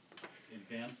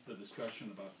advance the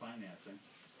discussion about financing.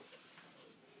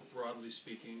 Broadly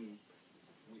speaking,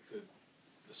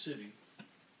 the city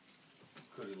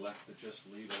could elect to just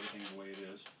leave everything the way it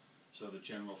is. So the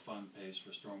general fund pays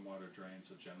for stormwater drains,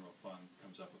 the general fund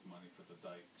comes up with money for the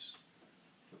dikes,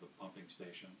 for the pumping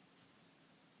station.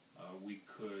 We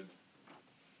could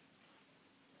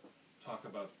talk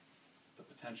about the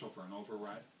potential for an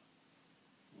override,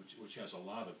 which has a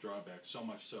lot of drawbacks, so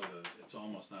much so that it's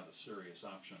almost not a serious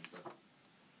option, but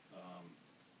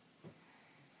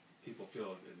people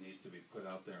feel it needs to be put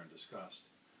out there and discussed.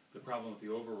 The problem with the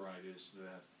override is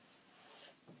that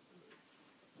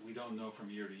we don't know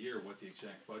from year to year what the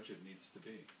exact budget needs to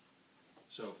be.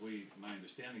 So my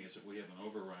understanding is if we have an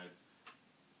override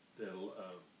that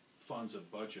funds a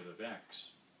budget of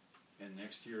X, and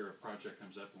next year a project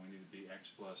comes up and we need to be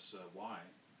X plus Y,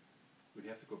 we'd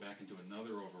have to go back and do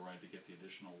another override to get the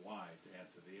additional Y to add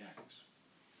to the X.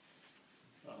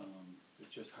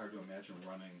 It's just hard to imagine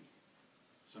running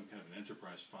some kind of an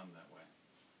enterprise fund that way.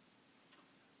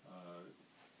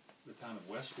 The town of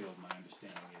Westfield, my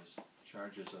understanding is,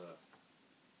 charges a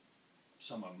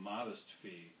somewhat modest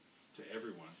fee to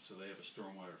everyone, so they have a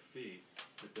stormwater fee,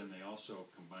 but then they also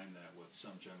combine that with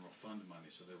some general fund money,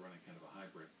 so they're running kind of a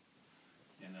hybrid.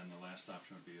 And then the last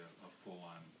option would be a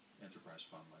full-on enterprise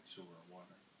fund like sewer or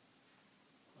water.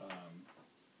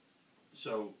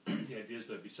 So the idea is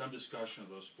there'd be some discussion of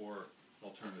those four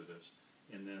alternatives,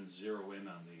 and then zero in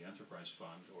on the enterprise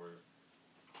fund or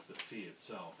the fee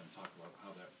itself and talk about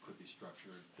how that could be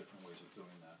structured, different ways of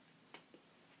doing that.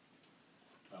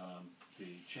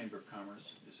 The Chamber of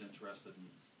Commerce is interested in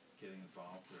getting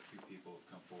involved. There are a few people who have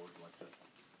come forward who'd like to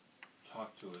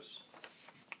talk to us,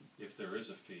 if there is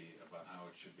a fee, about how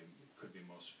it could be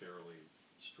most fairly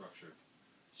structured.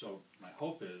 So my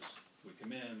hope is we come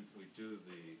in, we do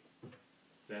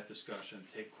that discussion,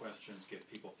 take questions, get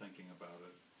people thinking about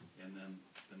it, and then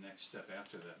the next step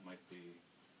after that might be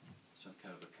some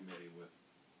kind of a committee with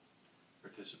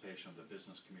participation of the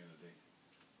business community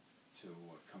to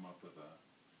come up with a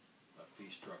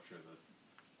fee structure that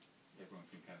everyone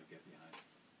can kind of get behind.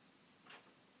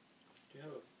 Do you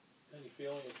have any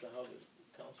feeling as to how the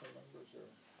council members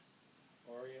are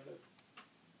oriented?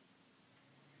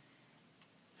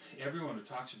 Everyone who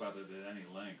talks about it at any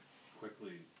length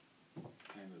quickly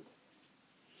kind of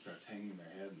starts hanging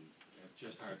their head, and it's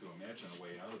just hard to imagine a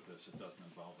way out of this that doesn't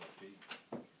involve a fee.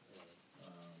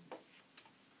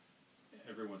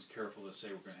 Everyone's careful to say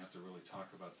we're gonna have to really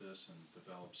talk about this and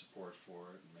develop support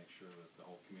for it and make sure that the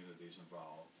whole community's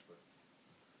involved, but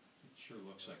it sure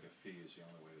looks like a fee is the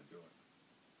only way to do it.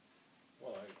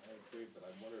 Well, I agree, but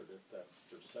I wondered if that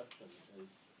perception is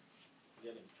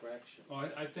getting traction, Well,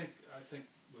 I think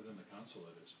within the council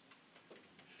it is.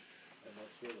 and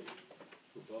that's really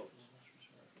who votes.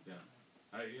 Yeah,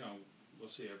 we'll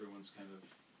see, everyone's kind of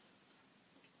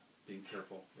being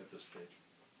careful at this stage.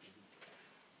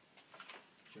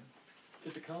 Jim?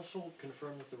 Did the council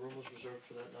confirm that the room was reserved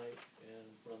for that night and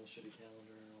put on the city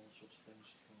calendar and all sorts of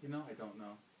things? I don't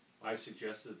know. I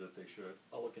suggested that they should.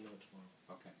 I'll look into it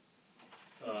tomorrow. Okay.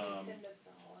 Send us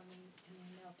all an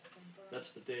email to confirm.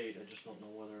 That's the date, I just don't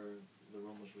know whether the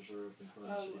room was reserved and put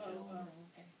on the city calendar.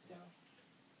 Okay, so,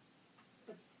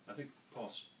 I think Paul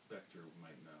Spector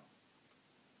might know.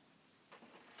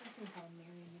 I can call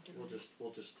Mary in the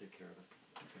We'll just take care of it.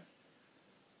 Okay.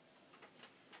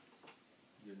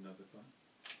 You had another thought?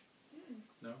 Mm.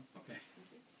 No? Okay.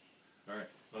 All right,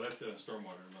 well, that's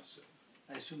stormwater, unless,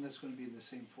 I assume that's gonna be in the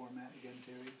same format again,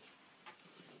 Terry?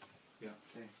 yeah.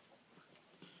 Okay.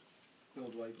 Bill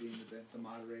Dwight being the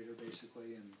moderator,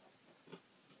 basically, and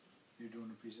you're doing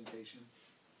a presentation?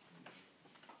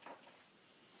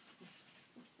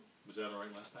 Was that all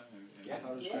right last time? Yeah, I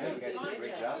thought it was Yeah, great. you guys did a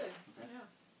great Good. job. good,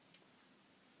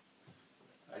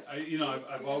 yeah.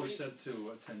 I've always said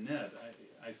to Ned,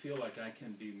 I feel like I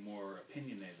can be more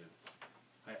opinionated.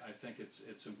 I think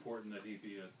it's important that he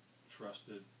be a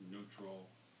trusted, neutral,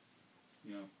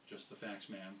 just the facts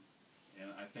man.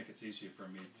 And I think it's easier for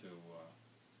me to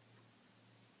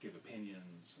give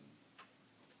opinions,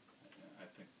 and I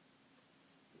think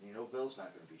Bill's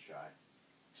not gonna be shy.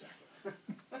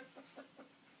 exactly.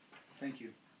 Thank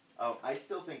you. I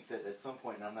still think that at some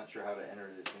point, and I'm not sure how to enter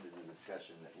this into the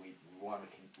discussion, that we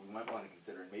might want to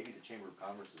consider, and maybe the Chamber of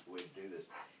Commerce is the way to do this,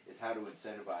 is how to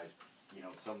incentivize,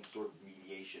 some sort of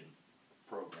mediation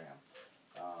program.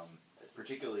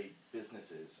 Particularly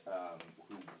businesses,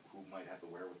 who might have the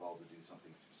wherewithal to do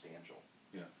something substantial.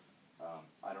 Yeah.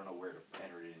 I don't know where to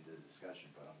enter it into the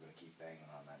discussion, but I'm gonna keep banging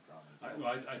on that drum.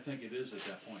 I think it is at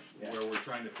that point, Yeah. where we're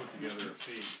trying to put together a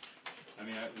fee. I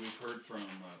mean, we've heard from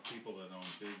people that own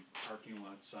big parking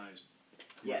lot sized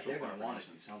Yeah, commercial they're gonna wanna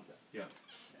properties. do something. Yeah.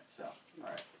 So,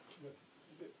 alright.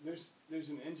 There's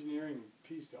an engineering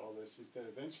piece to all this, is that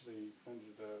eventually,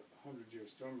 under the 100-year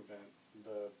storm event,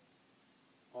 the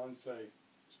on-site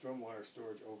stormwater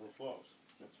storage overflows.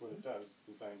 That's what it does, it's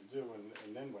designed to do,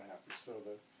 and then what happens? So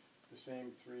the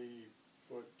same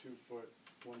 3-foot, 2-foot,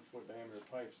 1-foot diameter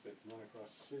pipes that run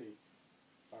across the city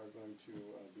are going to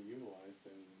be utilized,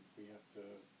 and we have to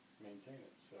maintain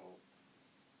it, so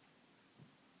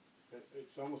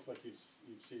it's almost like you'd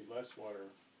see less water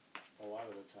a lot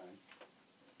of the time,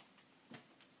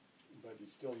 but you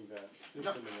still need that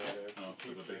system in there to Oh, for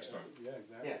the big storm. yeah,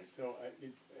 exactly. Yeah. So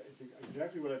it's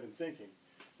exactly what I've been thinking.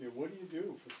 What do you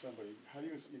do for somebody? How do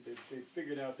you? They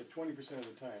figured out that 20% of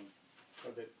the time,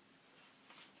 or that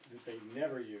they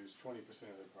never use 20%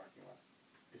 of their parking lot.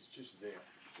 It's just there.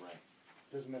 Right.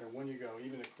 Doesn't matter when you go,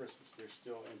 even at Christmas, there's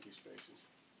still empty spaces.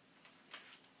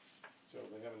 So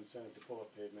they have an incentive to pull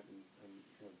up pavement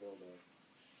and build a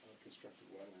constructed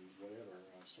wetland, whatever,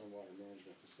 stormwater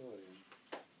management facility, and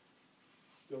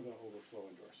still gonna overflow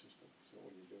into our system. So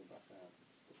what do you do about that?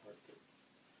 It's the part that.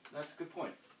 That's a good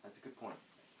point.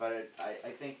 But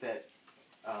I think that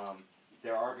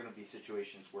there are going to be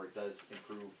situations where it does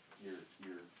improve your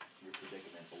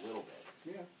predicament a little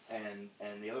bit. Yeah. And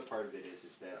the other part of it is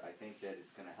that I think that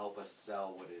it's going to help us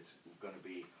sell what is going to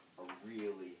be a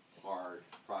really hard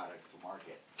product to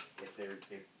market.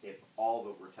 If all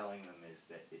that we're telling them is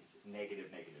that it's negative,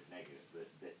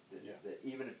 that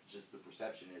even if just the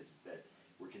perception is that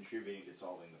we're contributing to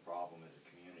solving the problem as a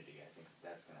community, I think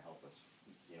that's going to help us,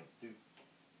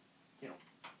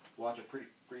 launch a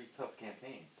pretty tough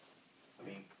campaign. I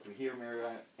mean, we hear Mary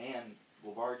Ann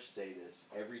Labarge say this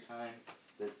every time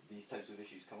that these types of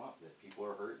issues come up, that people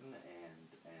are hurting, and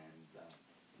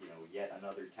yet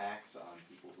another tax on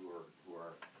people who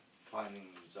are finding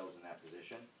themselves in that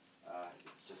position.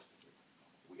 It's just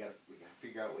we gotta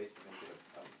figure out ways to make it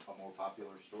a more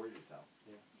popular story to tell.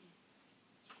 Yeah.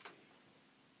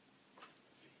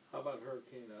 How about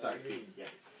Hurricane Irene? Sorry, Pete.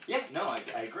 Yeah. No,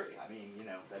 I agree. I mean,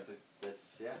 that's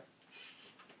yeah.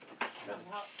 That's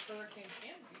how hurricane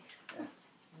can be.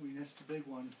 We missed a big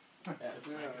one.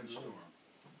 Franken storm.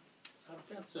 I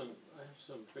have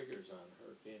some figures on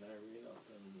Hurricane Irene up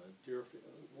in Deerfield.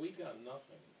 We got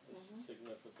nothing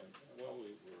significant. Well,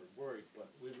 we were worried, but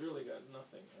we really got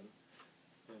nothing.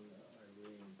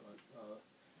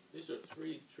 these are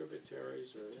three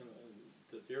tributaries, or in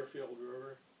the Deerfield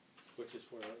River, which is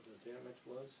where the damage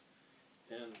was,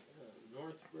 and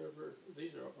North River.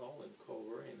 These are all in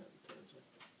Coleraine in terms of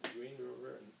Green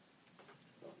River, and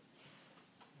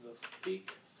the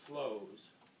peak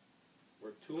flows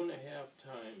were 2.5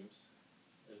 times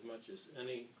as much as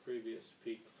any previous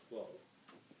peak flow.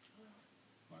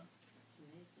 It's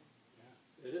amazing.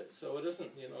 It is, so it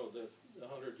isn't, you know, the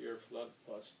 100-year flood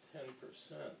plus 10%.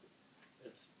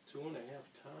 It's 2.5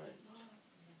 times.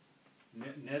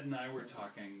 Ned and I were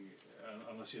talking,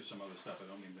 unless you have some other stuff, I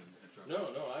don't mean to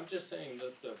interrupt. No, I'm just saying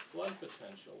that the flood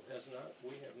potential has not,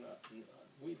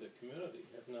 we the community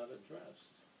have not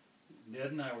addressed.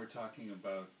 Ned and I were talking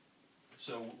about,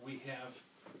 so we have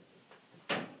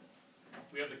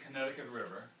the Connecticut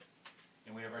River,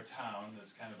 and we have our town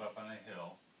that's kind of up on a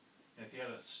hill. And if you had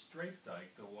a straight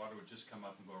dike, the water would just come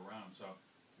up and go around. So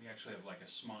we actually have like a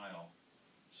smile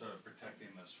sort of protecting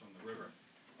us from the river.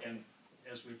 And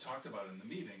as we've talked about in the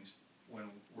meetings,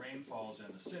 when rain falls in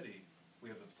the city, we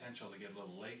have the potential to get a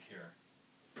little lake here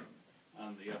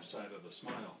on the upside of the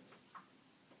smile.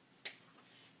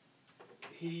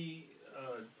 He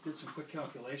did some quick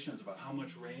calculations about how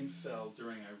much rain fell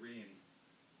during Irene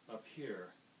up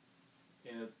here,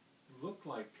 and it looked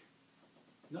like,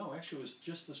 no, actually it was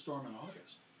just the storm in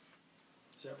August.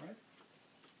 Is that right?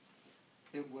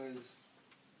 It was,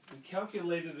 We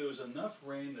calculated there was enough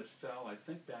rain that fell, I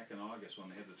think back in August when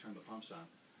they had to turn the pumps on,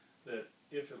 that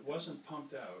if it wasn't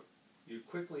pumped out, you'd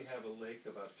quickly have a lake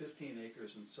about 15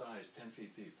 acres in size, 10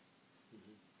 feet deep.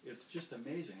 It's just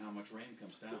amazing how much rain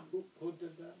comes down. Who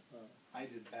did that? I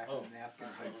did back of the napkin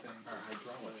type thing. Our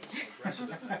hydrologist,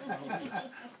 resident hydrologist.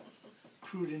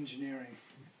 Crude engineering.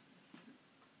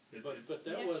 But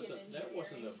that Napkin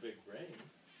wasn't a big rain.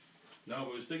 No,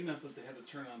 it was big enough that they had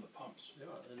to turn on the pumps. Yeah,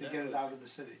 and To that get it was- out of the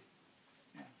city.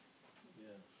 Yeah.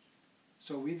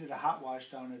 So we did a hot wash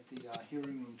down at the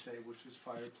hearing room today, which was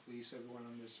fire, police, everyone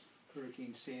on this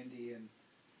Hurricane Sandy, and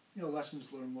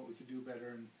lessons learned, what we could do better.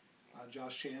 And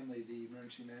Josh Shanley, the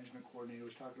emergency management coordinator,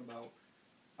 was talking about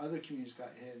other communities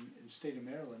got hit in the state of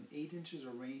Maryland. 8 inches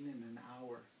of rain in an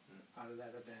hour out of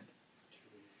that event.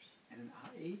 And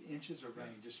 8 inches of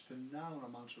rain, just phenomenal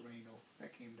amounts of rain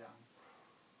that came down.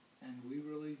 And we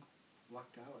really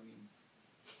lucked out. I mean,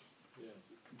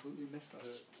 completely missed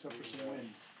us, except for some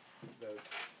winds. The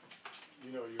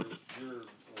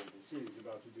city's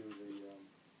about to do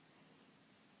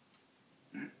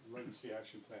the emergency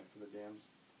action plan for the dams.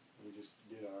 We just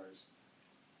did ours.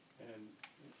 And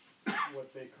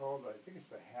what they called, I think it's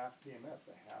the half PMF,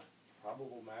 the half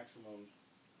probable maximum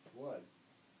flood.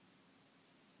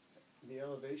 The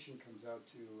elevation comes out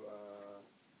to,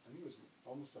 I think it was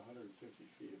almost 150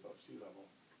 feet above sea level.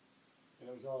 And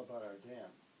it was all about our dam.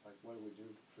 Like, what do we do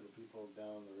for the people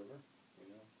down the river,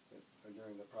 that are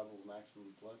during the probable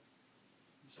maximum flood?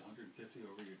 It's 150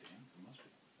 over your dam? It must be.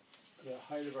 The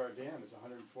height of our dam is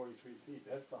 143 feet.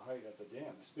 That's the height of the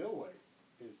dam. The spillway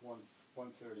is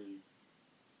 136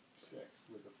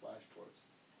 with the flashboards.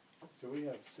 So we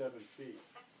have 7 feet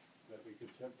that we could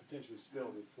potentially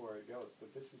spill before it goes, but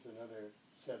this is another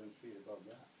 7 feet above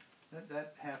that.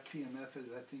 That half PMF is,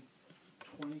 I think,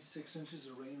 26 inches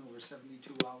of rain over 72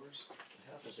 hours.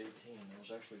 Half is 18, I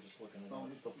was actually just looking at Oh,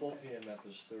 it. The full PMF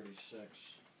is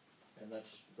 36, and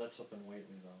that's up in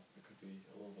Whately though. It could be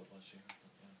a little bit less here,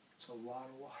 but yeah. It's a lot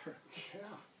of water.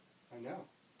 Yeah, I know.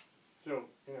 So,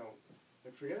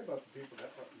 forget about the people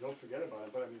that, don't forget about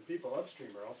it, but I mean, people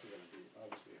upstream are also gonna be,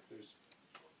 obviously, if there's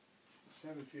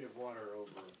 7 feet of water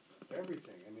over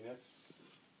everything, I mean, that's,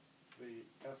 the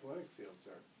athletic fields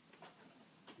are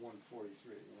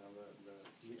 143,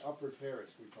 the upper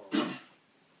terrace, we call it.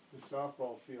 The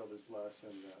softball field is less,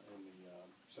 and the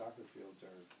soccer fields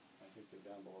are, I think they're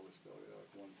down below the spillway, they're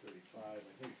like 135.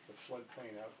 I think the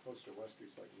floodplain out close to West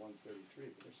Street's like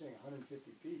 133, but they're saying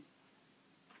 150 feet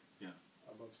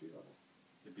above sea level.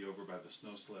 It'd be over by the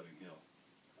snow sledding hill.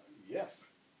 Yes,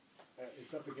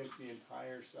 it's up against the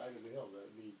entire side of the hill.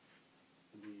 The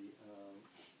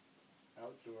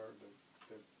outdoor,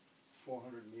 the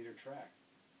 400-meter track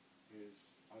is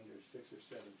under 6 or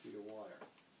 7 feet of water,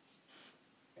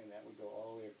 and that would go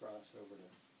all the way across over to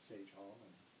Sage Hall.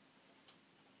 And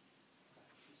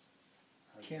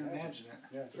Can't imagine it.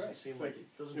 Yeah, that's right. Doesn't seem It's like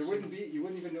it doesn't there seem. wouldn't be. You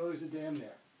wouldn't even know there's a dam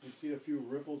there. You'd see a few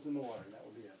ripples in the water, and that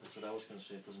would be it. That's what I was gonna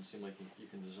say. It doesn't seem like you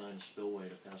can design a spillway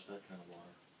to pass that kind of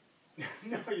water.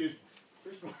 No,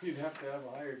 first of all, you'd have to have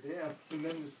a higher dam, and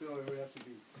then the spillway would have to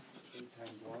be 8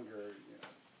 times longer.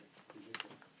 It's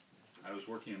ridiculous. I was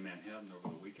working in Manhattan over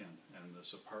the weekend, and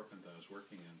this apartment I was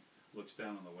working in looks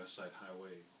down on the West Side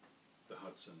Highway, the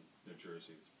Hudson, New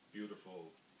Jersey. It's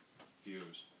beautiful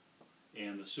views.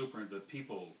 And the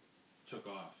people took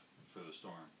off for the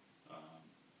storm.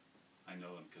 I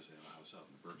know them because they have a house out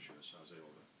in the Berkshires, so I was able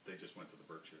to, they just went to the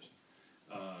Berkshires.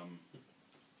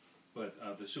 But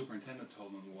the superintendent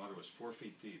told them the water was 4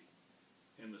 feet deep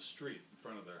in the street in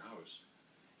front of their house.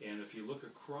 And if you look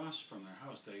across from their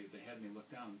house, they had me look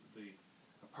down, the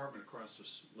apartment across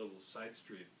this little side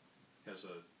street has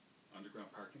a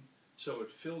underground parking. So it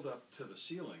filled up to the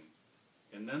ceiling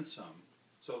and then some.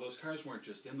 So those cars weren't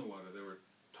just in the water, they were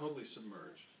totally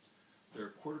submerged. There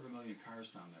are 250,000 cars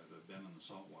down there that have been in the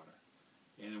salt water.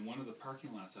 And in one of the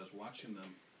parking lots, I was watching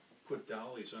them put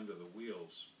dollies under the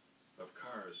wheels of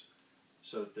cars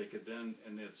so that they could then,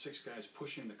 and they had 6 guys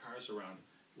pushing the cars around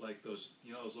like those,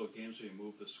 you know those little games where you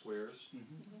move the squares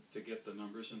to get the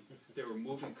numbers, and they were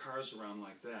moving cars around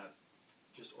like that,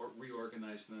 just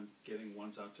reorganizing them, getting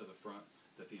ones out to the front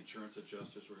that the insurance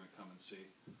adjusters were going to come and see.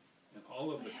 And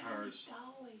all of the cars,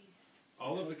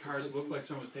 looked like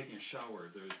someone was taking a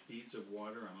shower. There's beads of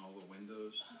water on all the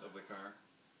windows of the car.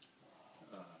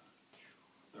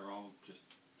 They're all just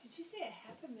Did you say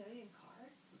 500,000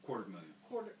 cars?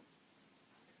 250,000.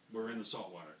 We're in the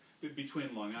salt water.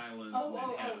 Between Long Island, Oh,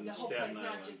 Manhattan, the whole Staten place,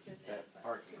 not Island. just in That that.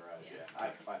 parking garage, yeah,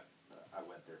 I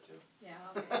went there too. Yeah,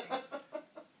 okay.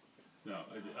 No,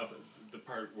 the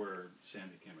part where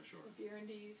Sandy came ashore. If you're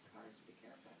into used cars, be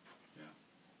careful. Yeah.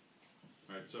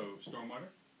 All right, so stormwater?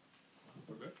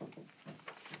 We're good?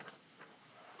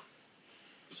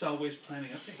 Solid waste planning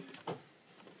update.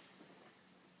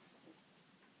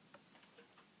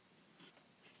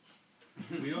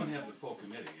 We don't have the full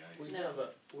committee. We No. have a,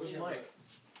 Where's we have Mike?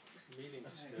 a meeting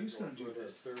Who's gonna scheduled do for the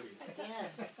this? 30th. Again,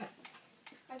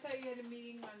 I thought you had a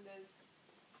meeting on the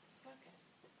second.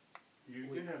 You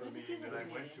We- did have a We meeting did that I have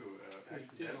a went meeting. to We did.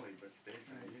 accidentally, but stayed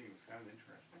for the meeting, it was kind of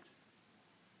interesting.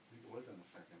 I think it was on the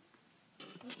second.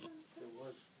 It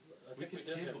was, I We think we could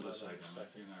did have table that this on item the if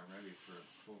second. you're not ready for a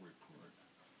full report.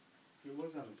 It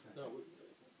was on the second. No,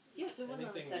 yes, it was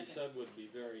on the anything we second. said would be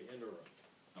very interim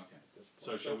Okay. at this point.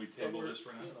 So shall we But table we're- this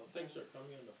for now? You know, things are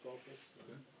coming into focus.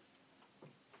 Good.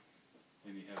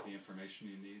 And you have the information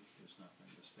you need? There's nothing,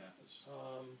 the staff is...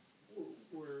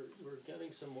 We're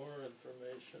getting some more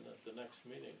information at the next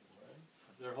meeting, right?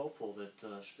 They're hopeful that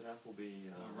staff will be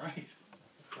All right.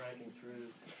 cranking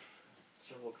through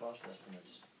several cost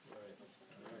estimates. Right,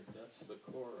 right, that's the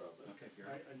core of it. Okay,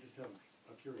 Gary. I just have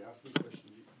a curiosity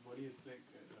question. What do you think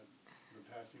the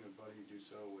passing of Buddy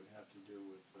Dussault would have to do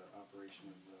with the operation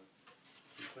of the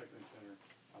recycling center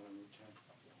on Route 10?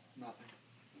 Nothing.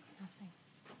 Nothing.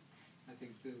 I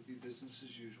think it'll be business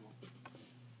as usual.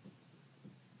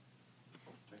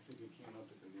 I think it came up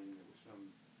at the meeting, there was some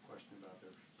question about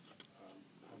their,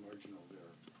 how marginal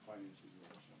their finances were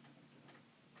or something like that.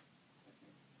 I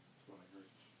think, that's what I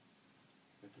heard.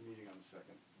 At the meeting on the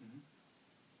second,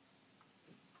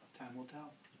 Time will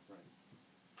tell. right.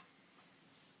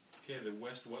 Okay, the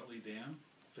West Whatley Dam,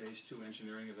 Phase 2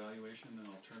 engineering evaluation and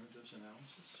alternatives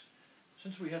analysis.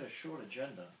 Since we had a short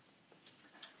agenda,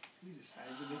 We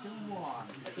decided to make it long.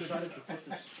 I decided to put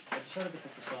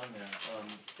this on there.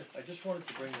 I just wanted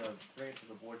to bring it to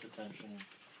the board's attention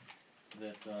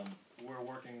that we're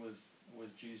working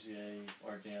with GZA,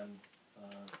 our dam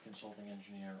consulting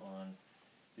engineer, on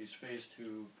these Phase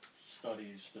 2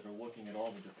 studies that are looking at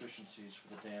all the deficiencies for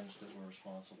the dams that we're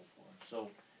responsible for. So,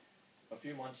 a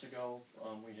few months ago,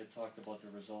 we had talked about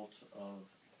the results of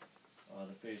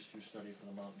the Phase 2 study for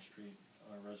the Mountain Street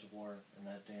Reservoir and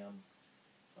that dam.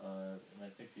 And I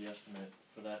think the estimate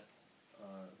for that,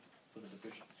 for the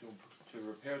to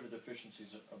repair the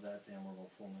deficiencies of that dam were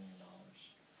about $4 million.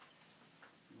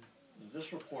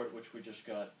 This report, which we just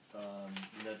got,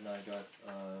 Ned and I got,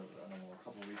 I don't know, a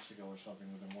couple of weeks ago or something,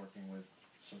 we've been working with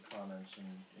some comments and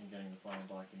getting the final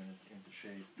document into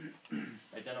shape,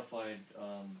 identified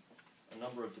a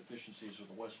number of deficiencies with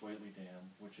the West Whately Dam,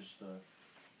 which is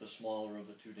the smaller of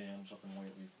the 2 dams up in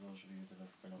Whately, for those of you that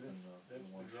have been up in the That's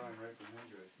the watershed. drawing right behind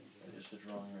you, I think. It is the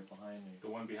drawing right behind me.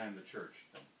 The one behind the church.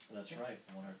 That's right,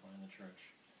 the one right behind the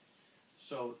church.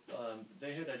 So,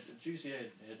 GZA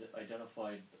had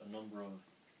identified a number of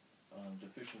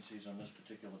deficiencies on this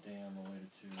particular dam related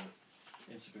to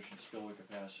insufficient spillway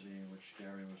capacity, which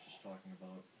Gary was just talking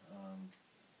about,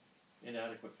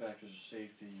 inadequate factors of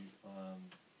safety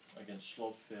against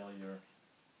slope failure,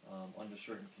 under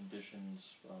certain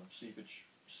conditions,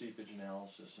 seepage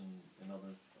analysis and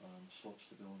other slope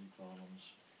stability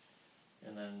problems.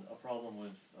 And then a problem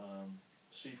with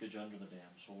seepage under the dam,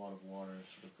 so a lot of water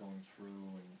sort of going through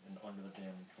and under the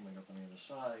dam and coming up on the other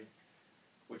side,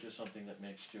 which is something that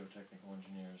makes geotechnical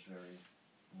engineers very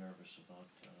nervous about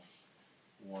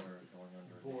water going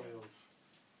under a dam. Boils.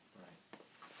 Right.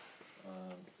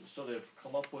 So they've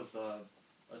come up with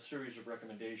a series of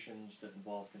recommendations that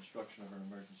involve construction of an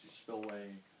emergency spillway.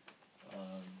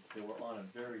 They were on a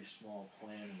very small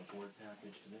plan in the board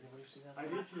package. Did anybody see that? I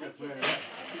did see that plan.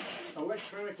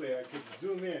 Electronically, I could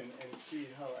zoom in and see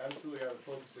how absolutely out of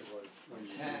focus it was when you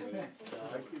zoomed in.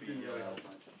 It didn't really help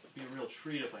much. It'd be a real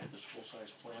treat if I had this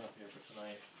full-size plan up here for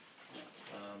tonight.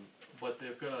 But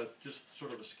they've got just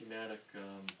sort of a schematic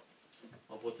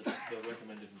of what the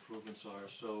recommended improvements are.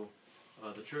 So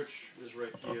the church is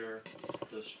right here,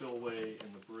 the spillway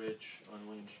and the bridge on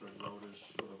Williamsburg Road is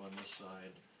sort of on this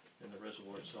side, and the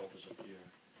reservoir itself is up here.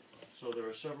 So there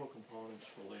are several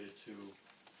components related to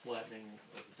flattening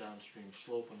of the downstream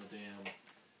slope on the dam,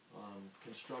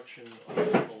 construction of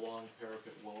a long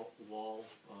parapet wall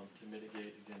to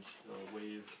mitigate against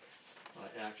wave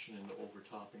action and the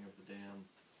overtopping of the dam.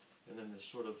 And then this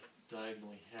sort of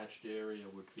diagonally hatched area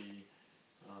would be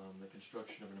the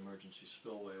construction of an emergency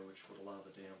spillway, which would allow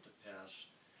the dam to pass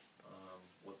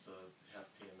what the half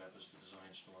PMF is the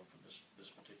design storm for this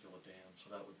particular dam. So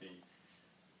that would be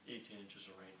 18 inches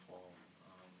of rainfall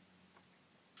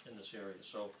in this area.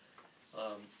 So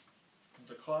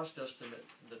the cost estimate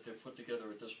that they've put together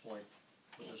at this point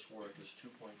for this work is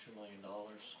 $2.2 million.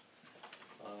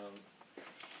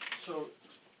 So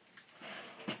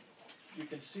you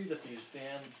can see that these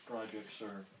dam projects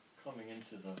are coming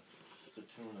into the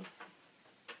tune of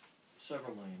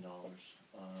several $1 million.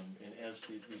 And as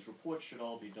these reports should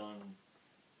all be done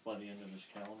by the end of this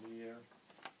calendar year,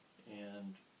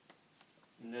 and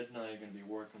Ned and I are going to be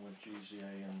working with GZA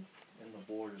and the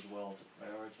board as well to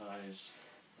prioritize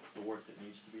the work that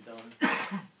needs to be done.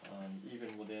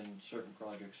 Even within certain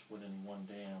projects within one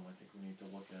dam, I think we need to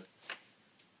look at,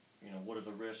 what are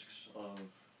the risks of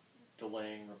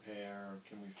delaying repair?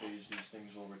 Can we phase these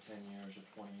things over 10 years or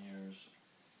 20 years?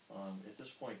 At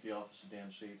this point, the Office of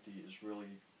Dam Safety is really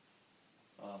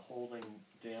holding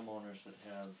dam owners that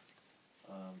have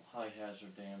high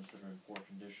hazard dams that are in poor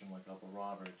condition, like Upper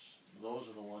Roberts. Those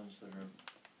are the ones that are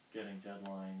getting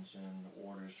deadlines and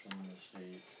orders from the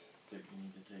state that you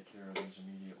need to take care of these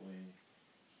immediately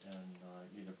and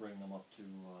either bring them up to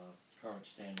current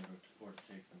standard or to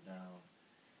take them down.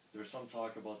 There's some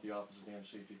talk about the Office of Dam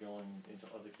Safety going into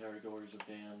other categories of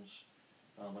dams,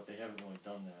 but they haven't really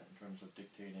done that in terms of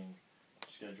dictating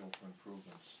schedule for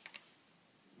improvements.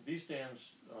 These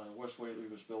dams, West Whately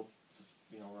was built,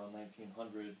 around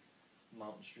 1900,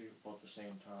 Mountain Street about the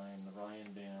same time, the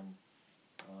Ryan Dam,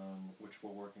 which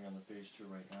we're working on the phase 2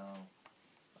 right now,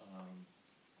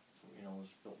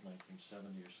 was built in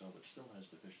 1970 or so, but still has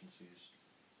deficiencies.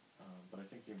 But I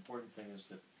think the important thing is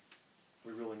that we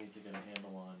really need to get a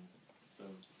handle on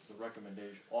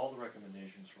all the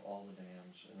recommendations for all the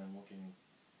dams, and then looking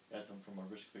at them from a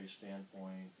risk-based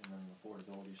standpoint and then an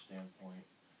affordability standpoint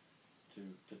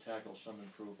to tackle some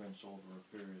improvements over a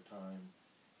period of time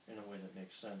in a way that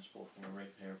makes sense, both from a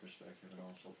ratepayer perspective and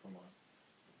also from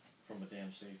a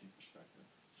dam safety perspective.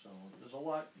 So there's a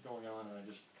lot going on, and I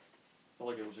just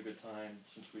felt like it was a good time,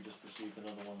 since we just received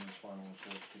another one of these final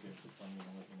reports, to get the funding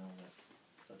and let you know that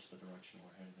that's the direction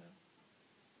we're headed in.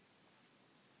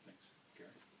 Thanks.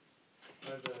 Gary?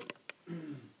 Are the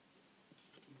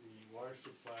water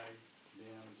supply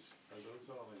dams, are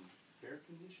those all in fair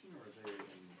condition, or are they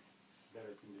in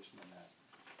better condition than that?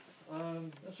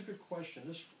 That's a good question.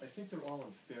 I think they're all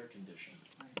in fair condition.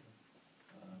 I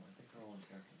think they're all in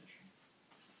fair condition.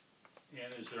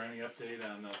 And is there any update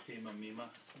on FEMA MEMA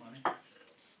money?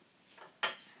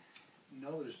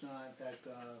 No, there's not. In fact,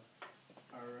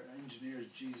 our engineers,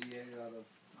 GZA out of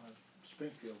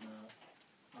Springfield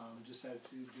now, just had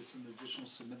to get some additional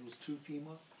submittals to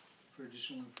FEMA for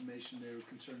additional information. They were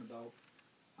concerned about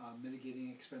mitigating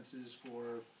expenses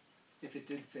for, if it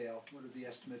did fail, what are the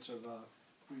estimates of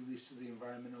release to the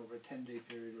environment over a 10-day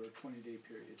period or a 20-day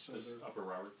period. So This Upper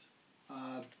Roberts?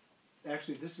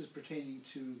 Actually, this is pertaining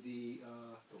to the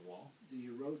wall?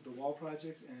 The wall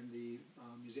project and the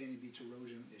Musani Beach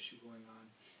erosion issue going on.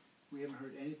 We haven't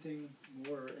heard anything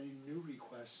more, or any new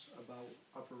requests about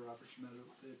Upper Roberts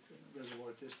Reservoir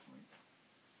at this point.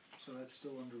 So that's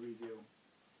still under review.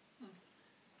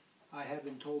 I have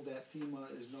been told that FEMA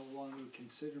is no longer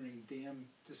considering dam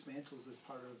dismantles as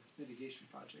part of mitigation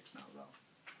projects now, though.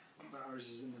 But ours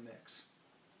is in the mix.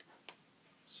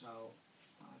 So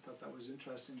I thought that was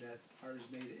interesting that ours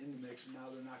made it in the mix, and now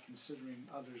they're not considering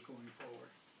others going forward.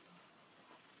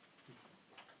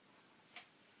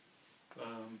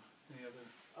 Any other?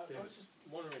 I was just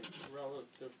wondering,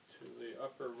 relative to the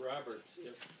Upper Roberts,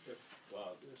 if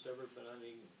there's ever been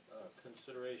any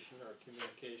consideration or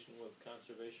communication with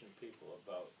conservation people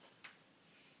about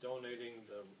donating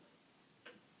the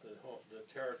the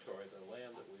territory, the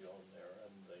land that we own there,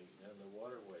 and the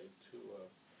waterway to a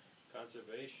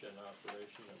conservation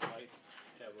operation that might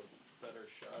have a better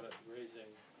shot at raising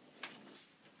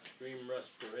stream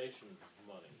restoration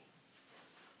money.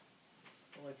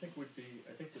 Well, I think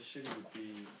the city would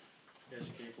be as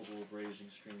capable of raising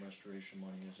stream restoration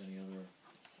money as any other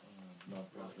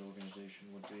nonprofit organization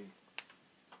would be.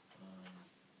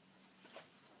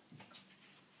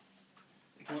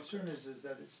 The concern is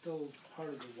that it's still part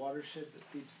of the watershed that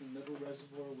feeds the middle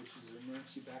reservoir, which is an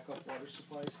emergency backup water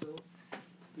supply still.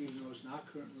 Even though it's not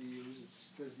currently used, it's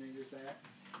designated as that.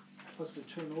 Plus to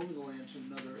turn over the land to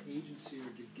another agency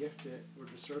or to gift it or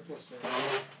to surplus it,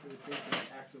 it would take an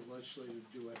active legislature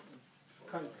to do it.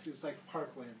 Kind of, it's like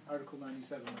parkland, Article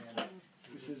 97 land.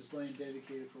 This is land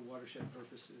dedicated for watershed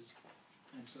purposes.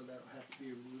 And so that will have to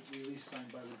be released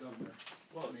signed by the governor.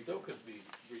 Well, it still could be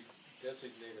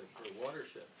designated for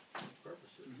watershed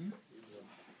purposes, Mhm. even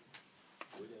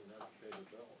though we didn't have to pay the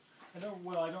bills. I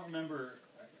don't remember,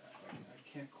 I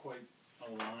can't quite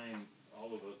align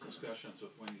all of those discussions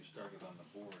with when you started on the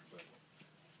board, but,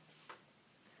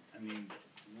 I mean,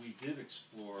 we did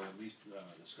explore, at least on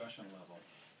a discussion level,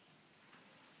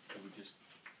 that we just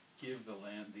give the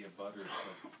land, the abutters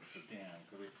the dam.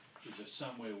 Is there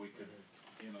some way we could,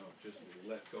 just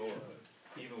let go of it?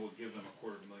 Even we'll give them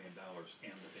 $250,000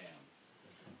 and the dam.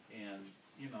 And,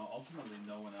 ultimately,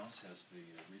 no one else has the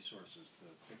resources to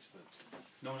fix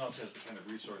no one else has the kind of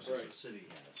resources the Right. city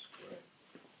has. Right.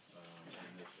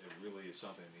 And if it really is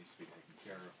something that needs to be taken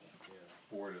care of, the Yeah.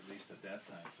 board, at least at that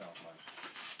time, felt like,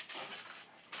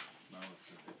 no,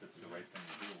 if it's the right thing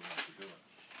to do, we have to do it.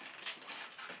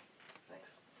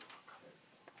 Thanks.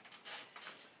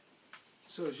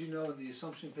 So as you know, in the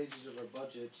assumption pages of our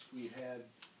budgets, we have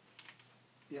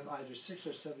either $6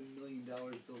 or $7 million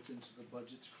built into the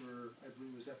budgets for, I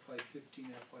believe it was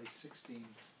FY15, FY16,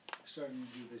 starting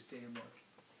to do this dam work.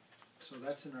 So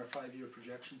that's in our 5-year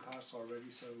projection costs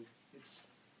already, so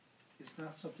it's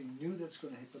not something new that's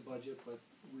gonna hit the budget, but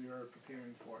we are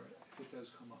preparing for it if it does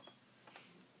come up.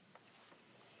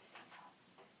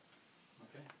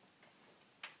 Okay.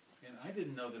 And I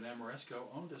didn't know that Amoresco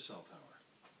owned a cell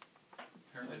tower.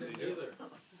 Apparently they do. Either.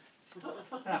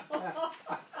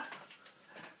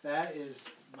 That is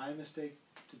my mistake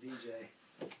to BJ.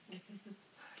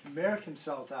 American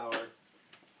Cell Tower,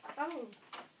 Oh,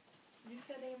 you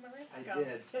said Amoresco. I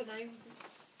did. And I,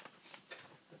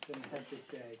 It's been a hectic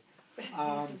day.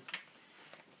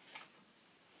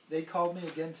 They called me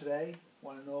again today,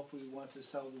 want to know if we want to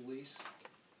sell the lease.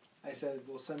 I said,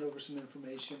 we'll send over some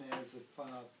information. As of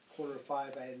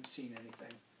 4:45, I hadn't seen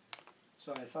anything.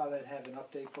 So I thought I'd have an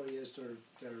update for you as to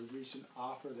their recent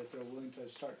offer that they're willing to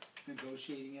start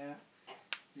negotiating at.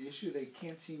 The issue they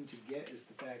can't seem to get is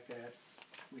the fact that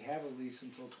we have a lease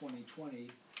until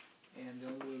 2020, and the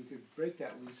only way we could break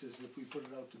that lease is if we put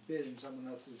it out to bid and someone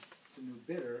else is the new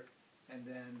bidder, and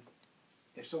then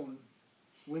if someone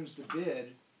wins the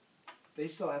bid, they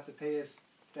still have to pay us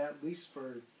that lease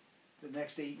for the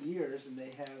next 8 years, and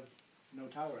they have no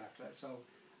tower after that. So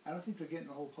I don't think they're getting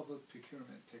the whole public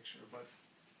procurement picture, but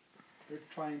they're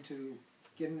trying to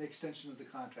get an extension of the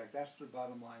contract. That's their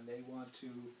bottom line. They want to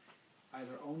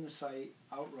either own the site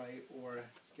outright or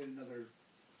get another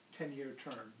 10-year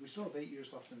term. We still have 8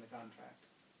 years left in the contract.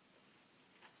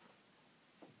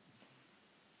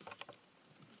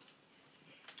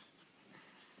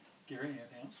 Gary,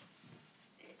 anything else?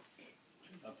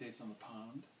 Updates on the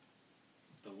pond?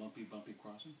 The lumpy, bumpy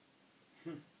crossing?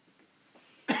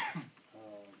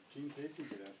 Gene Casey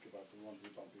did ask about the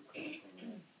lumpy bumpy crossing,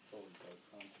 and I forwarded that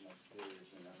on to my superiors,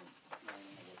 and I don't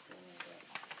know what's going on with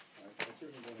that. I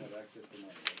certainly don't have access to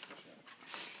money, that's for sure.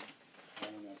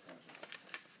 Not on that project.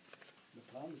 The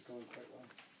pond is going quite well.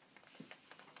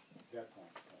 That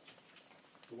pond project.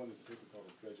 The one that the people call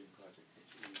the dredging project, which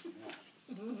is not.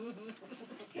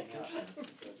 Not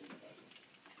the dredging project.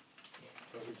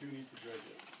 But we do need to dredge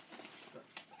it.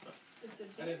 it's a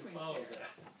I didn't dam follow repair.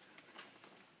 that.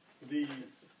 The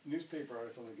newspaper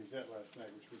article in the Gazette last night,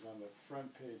 which was on the front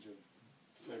page of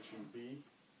section B,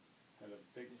 had a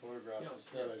big photograph of Yes,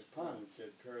 Paradise yes. Pond. It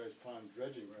said Paradise Pond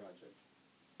Dredging Project.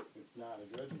 It's not a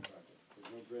dredging project. There's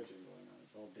no dredging going on.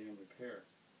 It's all dam repair.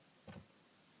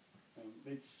 And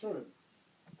they sort of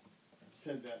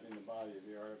said that in the body of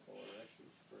the article, or actually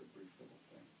it's a very brief little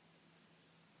thing.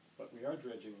 But we are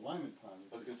dredging Lyman Pond.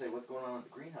 I was gonna say, what's going on with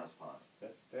the greenhouse pond?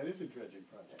 That is a dredging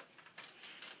project.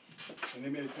 And they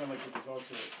made it sound like it was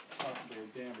also possibly a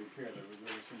dam repair. There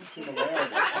was some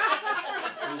similarity.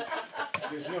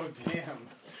 There's no dam.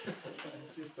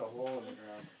 It's just a hole in the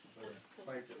ground, with a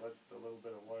pipe that lets the little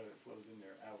bit of water that flows in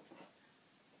there out.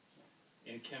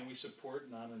 Any And can we support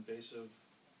non-invasive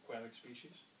aquatic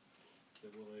species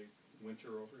that will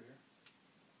winter over here?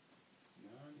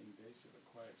 Non-invasive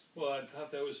aquatic species. Well, I thought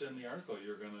that was in the article,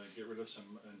 you're gonna get rid of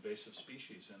some invasive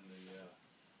species in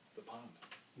the pond.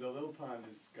 The little pond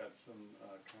has got some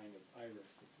kind of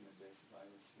iris, it's an invasive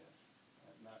iris, yes.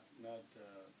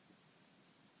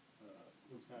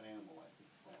 It's not animal life,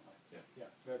 it's plant life. Yeah.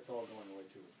 Yeah, that's all going away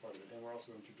too, as part of it. And we're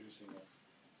also introducing a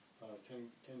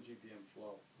 10 GPM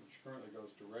flow, which currently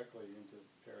goes directly into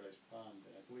Paradise Pond,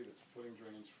 and I believe it's footing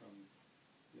drains from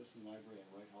Nielsen Library and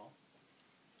Wright Hall.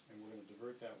 And we're gonna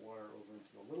divert that water over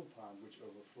into the little pond, which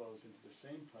overflows into the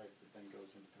same pipe that then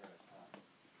goes into Paradise Pond.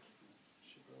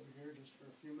 Ship it over here just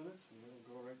for a few minutes, and it'll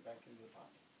go right back into the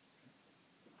pond.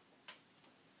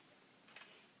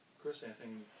 Chris,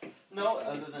 anything? No,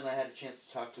 other than I had a chance to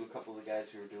talk to a couple of the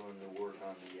guys who were doing the work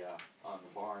on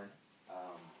the barn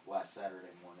last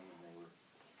Saturday morning, and they were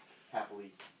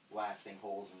happily blasting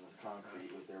holes in the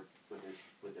concrete with their.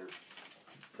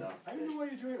 So. I don't know why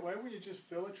you're doing it. Why wouldn't you just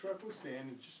fill a truck with sand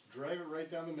and just drive it right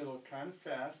down the middle, kind of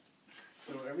fast,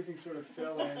 so everything sort of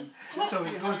fell in. So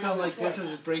it goes down like this as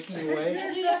it's breaking away,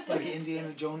 like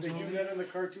Indiana Jones They do movie? that in the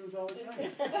cartoons all the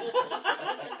time.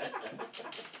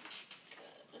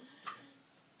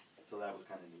 So that was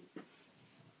kind of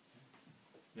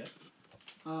neat.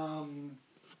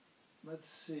 Let's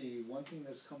see, one thing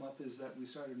that's come up is that we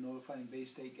started notifying Bay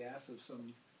State Gas of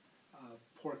some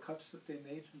poor cuts that they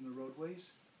made in the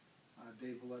roadways.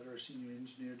 Dave Valletta, our senior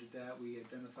engineer, did that. We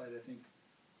identified, I think,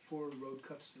 4 road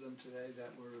cuts to them today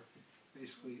that were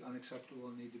basically unacceptable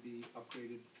and need to be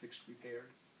upgraded, fixed,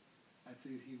 repaired. I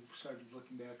think he started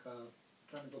looking back,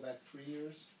 trying to go back 3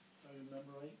 years, if I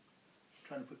remember right.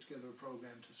 Trying to put together a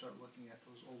program to start looking at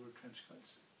those older trench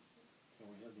cuts. And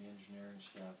we have the engineering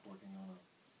staff working on a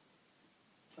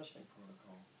testing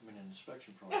protocol, an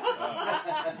inspection protocol.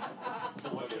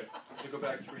 To go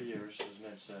back 3 years, as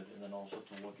Ned said, and then also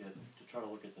to try to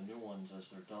look at the new ones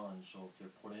as they're done, so if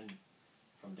they're put in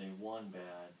from day one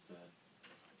bad, that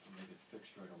they get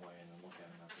fixed right away and then look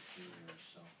at them after 2 years,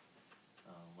 so.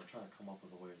 We're trying to come up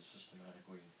with a way to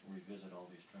systematically revisit all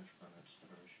these trench permits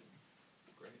that are issued.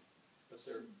 Great. But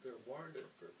they're warranted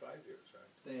for 5 years,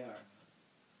 right? They are.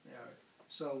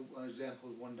 So, an example,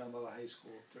 one down by the high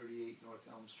school, 38 North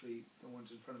Elm Street, the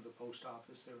ones in front of the post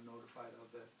office, they were notified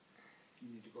of that you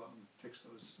need to go out and fix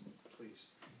those, please.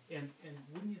 And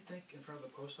wouldn't you think in front of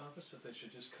the post office that they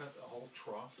should just cut a whole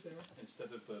trough there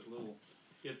instead of a little,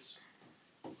 it's,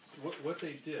 what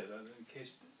they did, in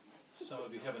case some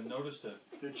of you haven't noticed it.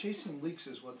 They're chasing leaks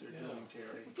is what they're doing,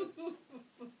 Terry.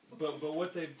 But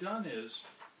what they've done is,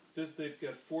 they've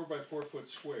got 4x4 foot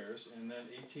squares and then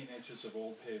 18 inches of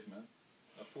old pavement,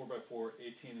 a 4x4,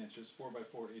 18 inches,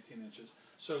 4x4, 18 inches.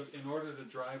 So in order to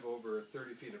drive over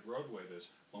 30 feet of roadway, there's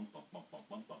bump, bump, bump, bump,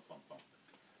 bump, bump, bump, bump.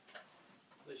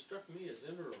 They struck me as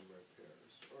interim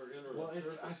repairs, or interim Well,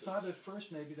 surfaces. I thought at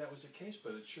first maybe that was the case,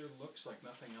 but it sure looks like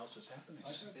nothing else is happening.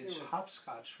 It's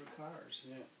hopscotch for cars.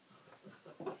 Yeah.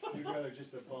 You'd rather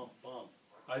just a bump.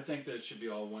 I think that it should be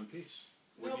all one piece.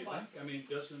 What No do you bump. think? I mean,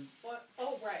 doesn't, What,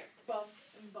 oh, right, bump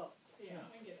and bump, yeah, Yeah.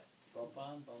 I get it, Bump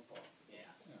on, bump off.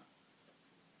 yeah.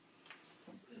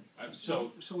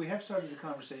 so, So we have started the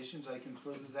conversations. I can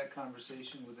further that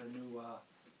conversation with our new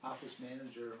office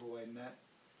manager who I met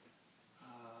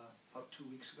about 2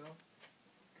 weeks ago.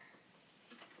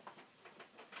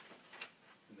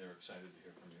 and they're excited to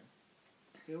hear from you.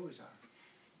 They always are.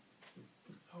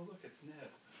 Oh, look, it's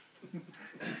Ned.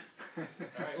 All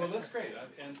right, well, that's great.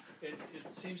 And it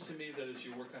seems to me that as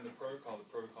you work on the protocol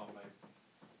might,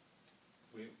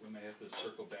 we may have to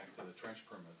circle back to the trench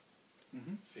permit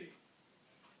fee.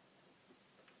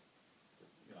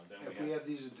 You know, then If we have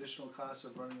these additional costs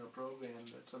of running a program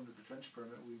that's under the trench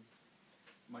permit, we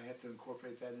might have to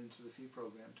incorporate that into the fee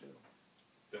program too.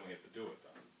 Then we have to do it,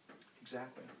 though.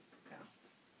 Exactly, yeah.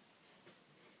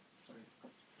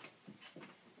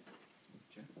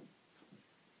 Okay.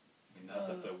 I mean, not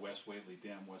that the West Whately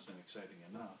Dam wasn't exciting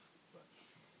enough, but.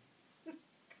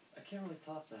 I can't really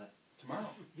top that. Tomorrow?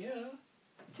 Yeah.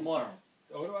 Tomorrow,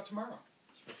 Oh, what about tomorrow?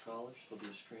 Smith College, there'll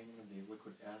be a screening of the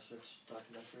liquid assets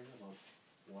documentary about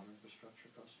water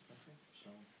infrastructure across the country, so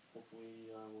hopefully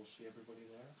we'll see everybody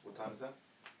there. What time is that?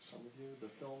 Some of you, the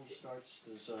film starts,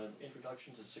 there's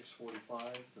introductions at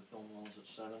 6:45, the film runs at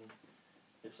 7.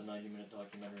 It's a 90-minute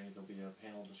documentary, there'll be a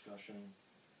panel discussion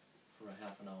for a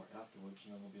half an hour afterwards,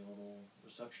 and then there'll be a little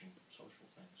reception, social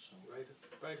thing, so.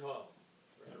 Right hall.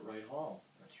 At Wright Hall,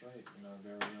 that's right, and our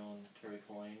very own Terry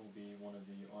Colleen will be one of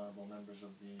the honorable members of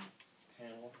the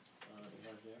panel that we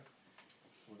have there.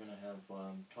 we're gonna have,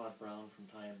 Todd Brown from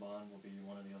Ty and Bond will be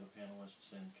one of the other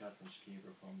panelists, and Catherine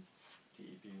Skeever from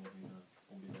DEP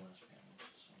will be the last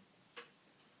panelist, so.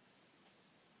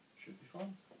 Should be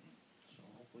fun, so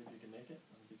hopefully if you can make it,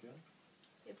 that'll be good.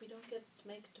 If we don't get to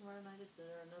make it tomorrow night, is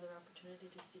there another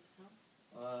opportunity to see the film?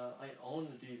 I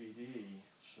own the DVD,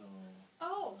 so,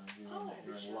 Oh,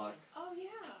 you're in luck, oh,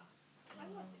 yeah,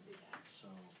 I'd love to do that. so,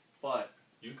 but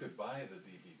You could buy the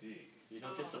DVD. you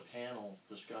don't get the panel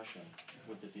discussion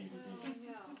with the DVD. Oh,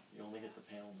 no, You only get the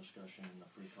panel discussion and the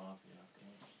free copy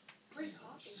afterwards. free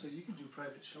coffee. So you can do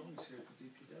private showings here at the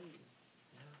DPW.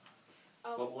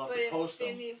 Oh, But we'll have but to if post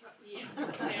them. Yeah,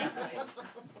 exactly.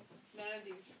 None of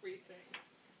these free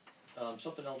things.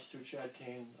 Something else too, Chad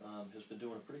Kane, has been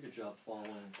doing a pretty good job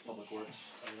following Public Works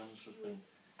items, has been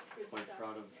Good quite stuff.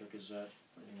 proud of the Gazette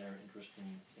and their interest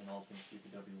in all things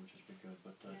DPW, which has been good,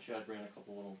 but, Chad ran a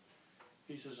couple little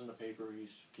pieces in the paper,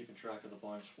 he's keeping track of the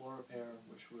Barnes floor repair,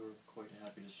 which we were quite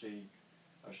happy to see.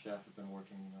 Our staff have been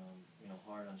working,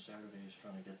 hard on Saturdays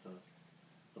trying to get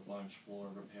the Barnes floor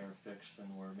repair fixed, and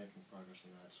we're making progress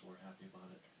on that, so we're happy about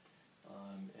it.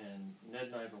 And Ned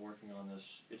and I have been working on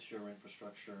this It's Your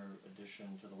Infrastructure addition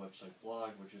to the website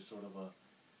blog, which is sort of a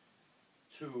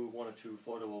 1 or 2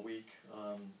 photo a week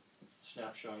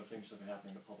snapshot of things that are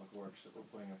happening at Public Works that we're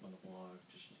putting up on the blog,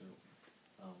 just to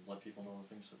let people know the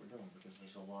things that we're doing, because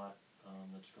there's a lot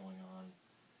that's going on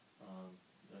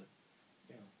that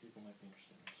people might be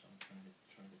interested in, so I'm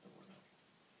trying to get the word out.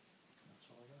 That's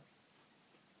all I got.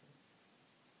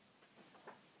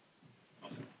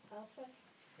 Awesome. Alpha?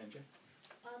 MJ?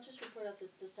 I'll just report out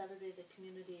the Saturday, the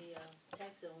community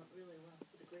tag sale went really well. It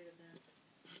was a great event.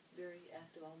 Very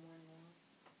active all morning long.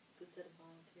 Good set of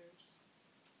volunteers.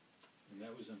 And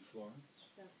that was in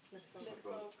Florence, Yeah, Smith Smith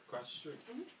Road. Road. across the street.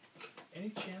 Mhm. Any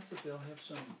chance that they'll have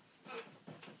some,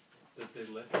 that they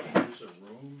let them use a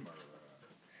room, or,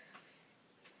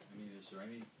 I mean, is there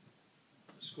any,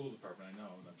 the school department, I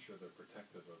know, and I'm sure they're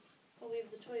protective of, Well, we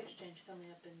have the toy exchange coming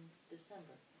up in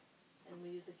December, and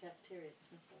we use the cafeteria at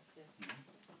Smith Road, yeah.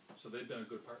 so they've been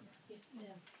a good partner.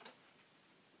 Yeah.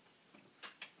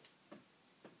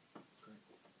 Great.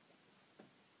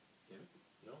 David?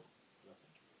 No,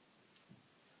 nothing.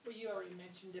 Well, you already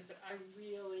mentioned it, but I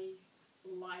really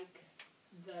like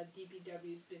the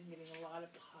DPW's been getting a lot of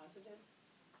positive.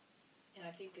 And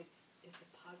I think it's a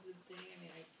positive thing. I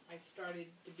mean, I started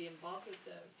to be involved with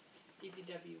the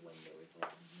DPW when there was a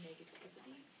lot of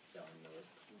negativity. So I'm really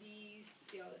pleased to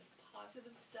see all this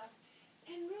positive stuff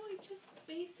and really just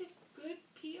basic good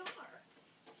PR.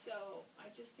 So I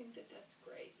just think that that's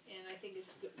great. And I think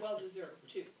it's good, well deserved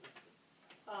too.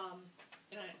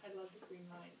 And I love the green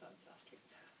lines on South Street.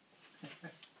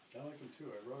 I like them too,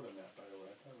 I wrote on that, by the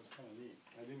way, I thought it was kinda neat.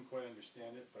 I didn't quite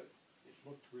understand it, but it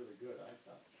looked really good, I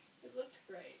thought. It looked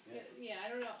great. Yeah. Yeah, I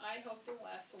don't know, I hope it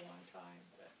lasts a long time,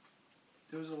 but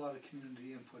There was a lot of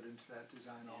community input into that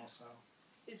design Yeah. also.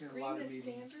 is Yeah, a green lot of the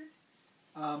meetings.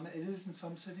 standard? It is in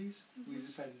some cities, we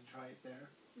decided to try it there.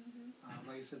 Mm-hmm.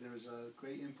 Like I said, there was a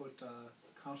great input,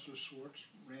 Counselor Swartz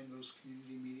ran those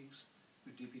community meetings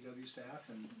with DPW staff,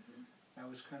 and that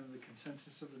was kind of the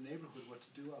consensus of the neighborhood, what to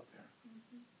do out there.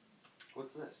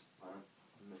 What's this? I'm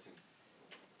missing.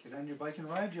 Get on your bike and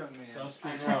ride, young man. South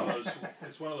Street's one of those,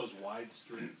 it's one of those wide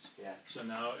streets. Yeah. So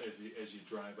now, as you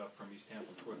drive up from East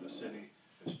Hampton toward the city,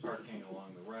 there's parking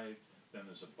along the right, then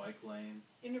there's a bike lane,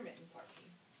 Intermittent parking.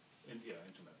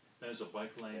 intermittent. Then there's a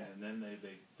bike lane, Yeah. and then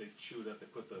they chew it up, they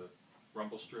put the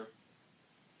rumble strip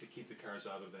to keep the cars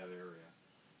out of that area.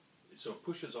 So it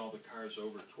pushes all the cars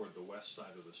over toward the west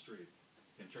side of the street,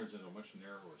 and turns into a much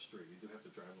narrower street. You do have to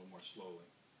drive a little more slowly.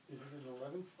 Is it an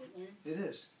 11-foot lane? It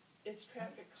is. It's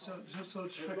traffic So, calming. so it's It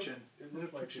looked- friction, It little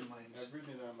looked like friction it, lanes. I've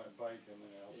ridden it on my bike and then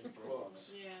I also drove on it.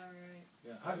 Yeah, right.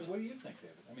 Yeah, how, what do you think,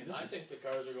 David? I mean, this I is. think the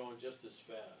cars are going just as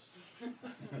fast.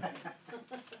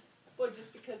 Well,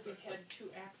 just because we've had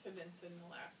 2 accidents in the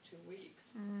last 2 weeks.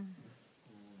 On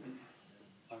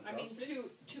I South mean,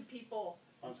 Street? two people,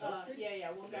 On South Street?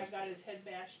 yeah, one guy got his head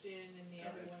bashed in and the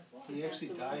other one. well, He actually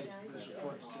That's the one died, guy was that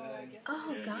reported Oh, I today. guess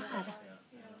Oh, Yeah, God. yeah.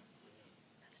 Yeah.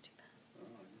 That's too bad. Oh, I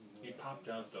didn't know He that. popped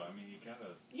out though, I mean, you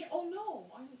gotta, Yeah, oh, no,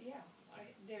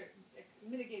 they're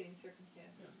mitigating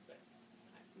circumstances, but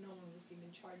no one was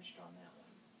even charged on that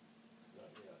one.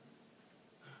 Not yet.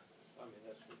 I mean,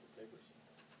 that's what the paper said.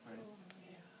 Right. Oh,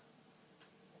 yeah.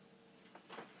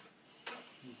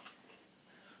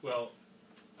 well,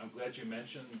 I'm glad you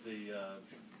mentioned the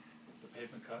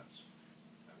pavement cuts.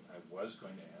 I was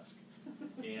going to ask.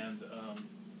 And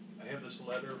I have this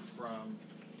letter from,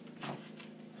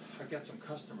 I've got some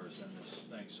customers in this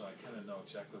thing, so I kind of know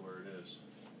exactly where it is.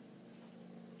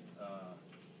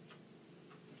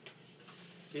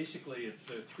 basically,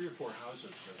 there are 3 or 4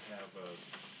 houses that have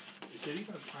is it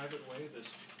even a private way,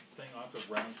 this thing off of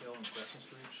Round Hill and Crescent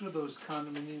Street? Sure, those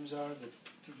condominiums are, the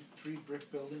 3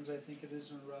 brick buildings, I think it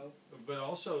is in a row. But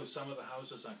also some of the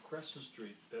houses on Crescent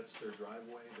Street, that's their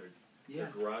driveway, their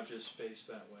garages face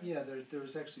that way. Yeah, there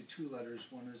was actually 2 letters.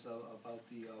 One is about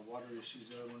the water issues,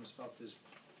 the other one is about this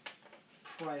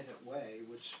private way,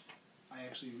 which I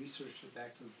actually researched it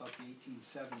back to about the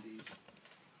 1870s.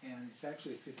 And it's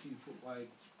actually a 15-foot wide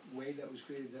way that was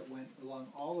created that went along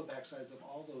all the backsides of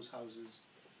all those houses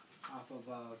off of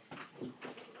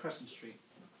Crescent Street.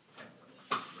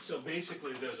 So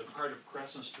basically, there's a part of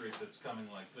Crescent Street that's coming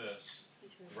like this.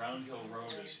 Round Hill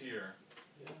Road is here.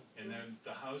 And then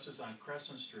the houses on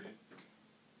Crescent Street,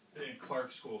 in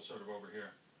Clark School sort of over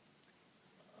here.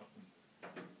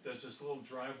 There's this little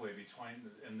driveway between,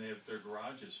 and their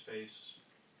garages face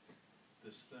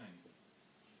this thing.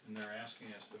 And they're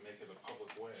asking us to make it a public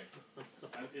way.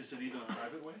 Is it even a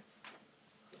private way?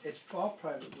 It's all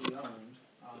privately owned.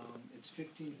 It's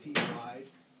 15 feet wide.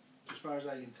 As far as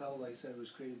I can tell, like I said, it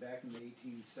was created back in the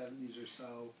 1870s or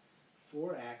so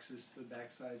for access to the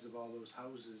backsides of all those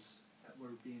houses that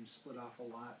were being split off of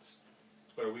lots.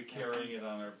 But are we carrying it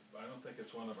on our, I don't think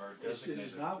it's one of our It designated.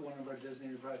 is not one of our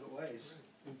designated private ways.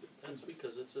 That's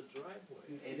because it's a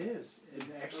driveway. It is. And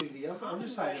actually, the other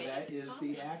side of that is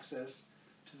the access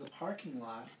to the parking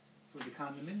lot for the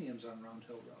condominiums on Round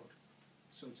Hill Road.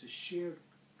 So it's a shared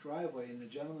driveway, and the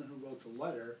gentleman who wrote the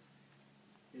letter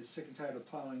is sick and tired of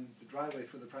plowing the driveway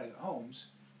for the private homes.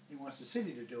 He wants the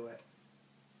city to do it.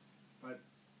 But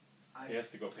He has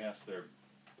to go past their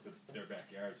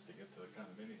backyards to get to the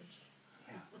condominiums.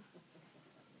 yeah.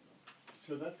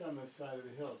 So that's on the side of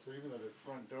the hill, so even though their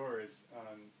front door is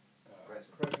on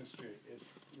Crescent. Street, it's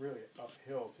really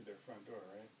uphill to their front door,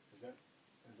 right? Is that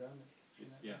on the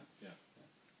street? Yeah.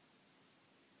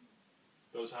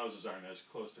 Those houses aren't as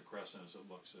close to Crescent as it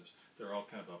looks. They're all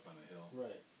kind of up on a hill.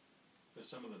 Right. There's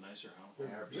some of the nicer houses. They're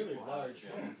Yeah, really beautiful large houses,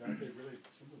 homes, aren't they? Really,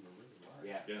 some of them are really large.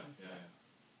 Yeah.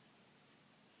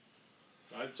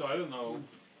 So I don't know.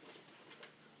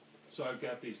 So I've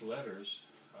got these letters.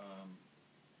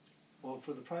 Well,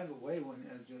 for the private way, when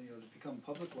to become a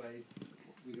public way,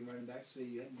 we can write them back and say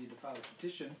you need to file a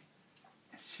petition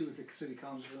and see what the city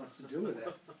council wants to do with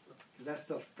it. Because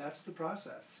that's the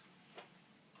process.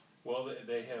 Well,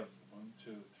 they have 1,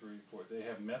 2, 3, 4. They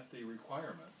have met the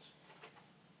requirements.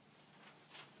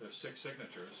 There's 6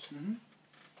 signatures. Mm-hmm.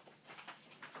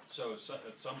 So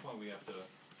at some point we have to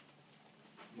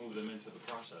move them into the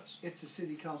process. If the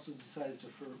city council decides to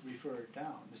refer it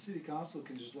down, the city council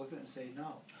can just look at it and say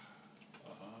no.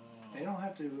 They don't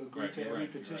have to agree to every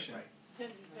petition.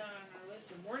 Since it's not on our list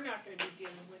and we're not gonna be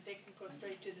dealing with, they can go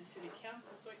straight to the city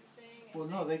council, is what you're saying? Well,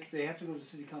 no, they have to go to the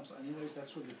city council anyways.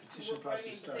 That's where the petition Well, I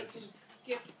process mean, but starts.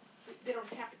 they don't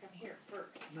have to come here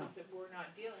first, No. because we're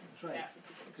not dealing with That's right. that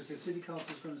particular. Because the city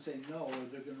council is going to say no, or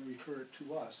they're going to refer it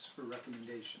to us for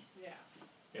recommendation. Yeah.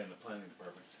 And the planning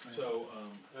department. Right. So,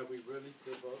 Are we ready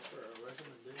to vote for our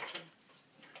recommendation?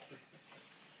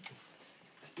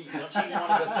 Don't you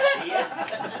wanna go see it?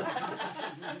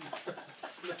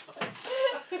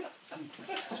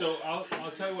 so I'll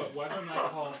tell you what, why don't I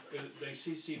call, they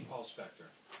CC'd Paul Spector.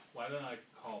 Why don't I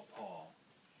call Paul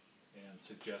and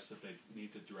suggest that they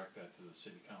need to direct that to the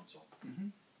city council? Mm-hmm.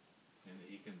 And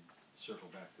he can circle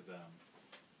back to them.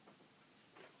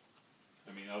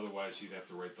 I mean, otherwise you'd have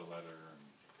to write the letter.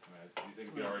 Do you think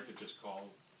it'd be alright to just call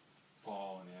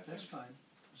Paul and have him? That's fine.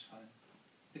 That's fine.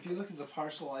 If you look at the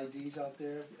parcel IDs out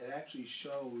there, it actually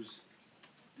shows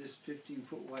this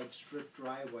 15-foot wide strip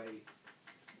driveway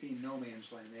being no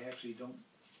man's land. They actually don't.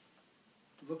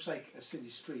 It looks like a city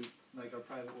street, like our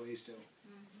private ways do.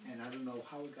 Mm-hmm. And I don't know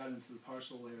how it got into the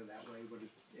parcel layer that way, but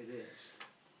it is.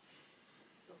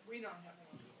 But we don't have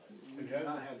one on the list. We It do has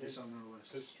not a- have this on our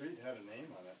list. This street had a name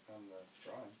on it, on the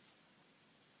drawing.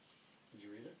 Did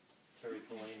you read it? Terry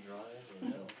Colleen Drive or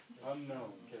no?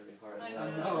 Unknown. Terry Hart.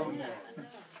 Unknown.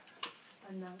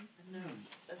 Unknown. No,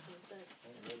 that's what it says. I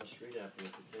don't know the street after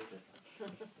you could take it.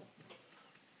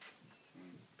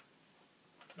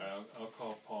 I'll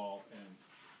call Paul and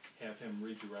have him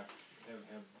redirect, have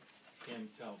him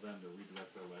tell them to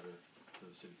redirect their letter to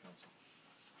the city council.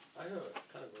 I have a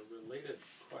kind of a related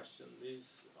question. These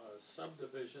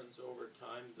subdivisions over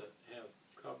time that have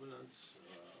covenants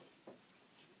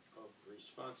of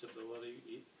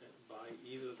responsibility by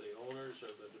either the owners or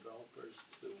the developers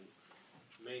to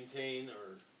maintain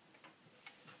or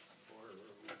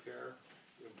repair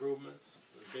improvements.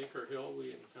 In Baker Hill,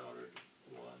 we encountered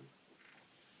one,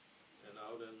 and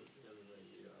out in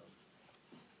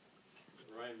the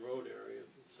Ryan Road area,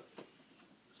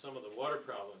 some of the water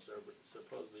problems are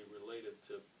supposedly related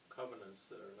to covenants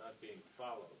that are not being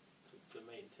followed to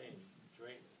maintain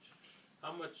drainage.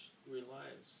 How much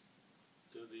reliance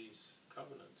do these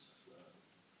covenants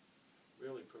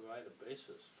really provide a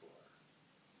basis for?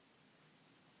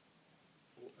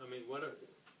 I mean,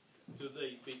 do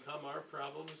they become our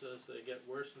problems as they get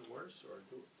worse and worse, or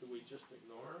do we just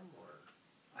ignore them, or?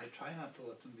 I try not to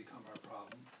let them become our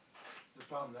problem. The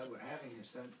problem that we're having is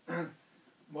that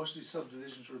most of these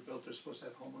subdivisions were built, they're supposed to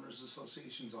have homeowners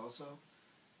associations also.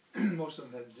 Most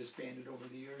of them have disbanded over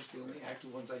the years. The only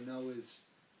active ones I know is,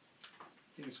 I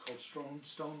think it's called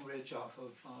Stone Ridge off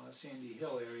of Sandy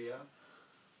Hill area,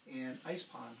 and Ice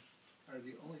Pond are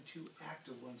the only two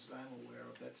active ones that I'm aware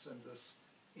of that send us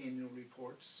annual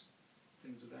reports,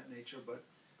 things of that nature. But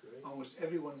Great. almost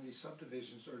every one of these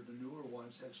subdivisions, or the newer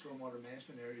ones, have stormwater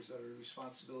management areas that are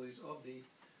responsibilities of the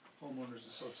homeowners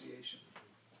association.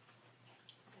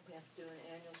 And we have to do an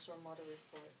annual stormwater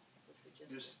report, which we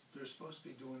just did. They're supposed to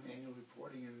be doing annual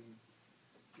reporting, and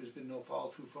there's been no follow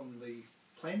through from the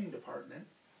planning department.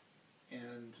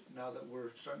 And now that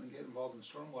we're starting to get involved in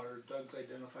stormwater, Doug's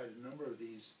identified a number of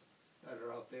these that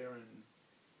are out there, and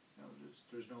you know,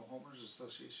 there's no homeowners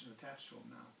association attached to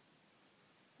them now.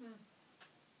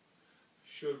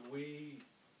 Should we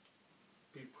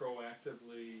be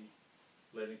proactively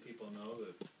letting people know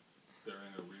that they're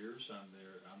in arrears on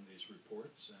these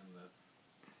reports, and that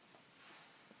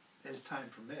As time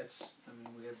permits, I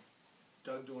mean, we have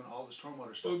Doug doing all the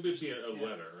stormwater so stuff. it would be a Yeah.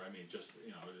 letter? I mean, just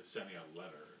just sending a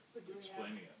letter But do we have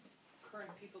explaining it.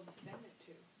 current people to send it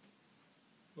to?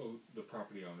 Well, the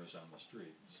property owners on the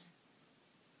streets.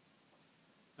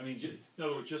 I mean, in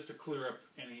other words, just to clear up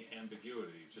any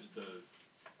ambiguity, just to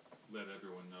let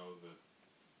everyone know that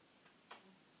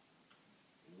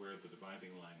where the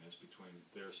dividing line is between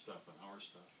their stuff and our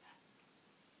stuff.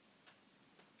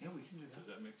 Yeah, we can do Does that.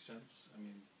 that make sense? I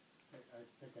mean, I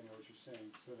think I know what you're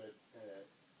saying, so that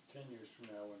 10 years from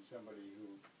now, when somebody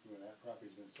when that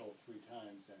property's been sold 3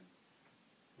 times, and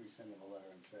we send them a letter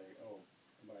and say, oh,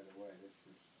 by the way, this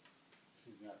is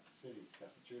not city stuff,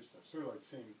 it's your stuff. Sort of like the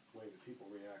same way that people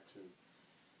react to,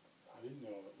 I didn't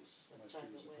know it was, my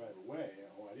street was a private way,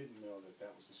 oh, I didn't know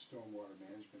that was a stormwater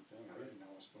management thing, I didn't know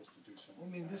I was supposed to do something. Well,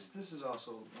 I mean, this is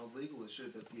also a legal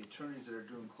issue that the attorneys that are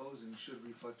doing closing should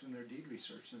reflect in their deed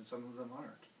research, and some of them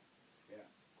aren't. Yeah,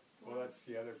 well, that's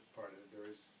the other part of it, there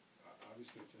is,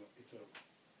 obviously, if it's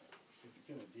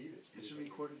in a deed, it's. It's a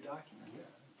recorded document. Yeah,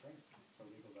 that's right, it's a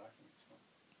legal document, so.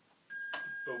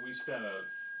 but we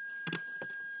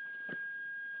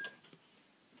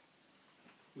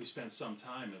spent some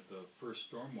time at the first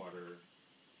stormwater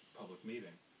public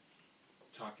meeting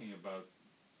talking about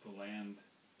the land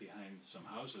behind some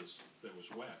houses that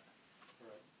was wet,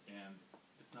 Right. and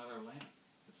it's not our land,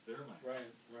 it's their land.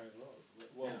 Right,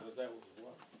 well, Yeah. but that was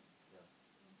one.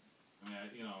 I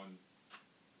mean,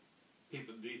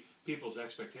 and people's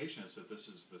expectation is that the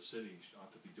city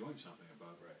ought to be doing something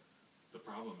about the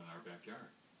problem in our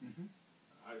backyard. Mm-hmm.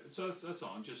 So that's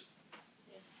all. I'm just.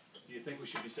 Do you think we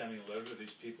should be sending a letter to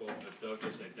these people that Doug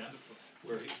has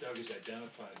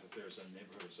identified, that there's a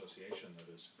neighborhood association that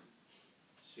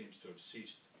seems to have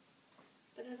ceased?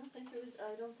 But I don't think in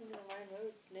the Ryan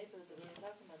Road neighborhood that we were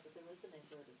talking about, that there was a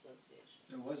neighborhood association.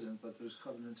 There wasn't, but there's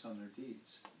covenants on their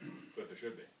deeds. But there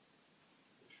should be.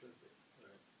 It should be,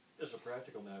 right. As a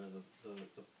practical matter, the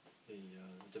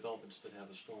developments that have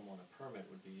a stormwater permit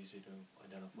would be easy to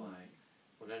identify.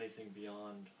 But anything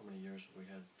beyond, how many years have we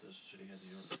had, the city had the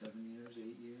 7 years,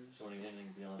 8 years. So anything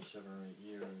beyond 7 or 8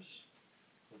 years,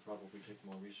 would probably take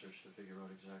more research to figure out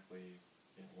exactly,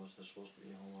 was this supposed to be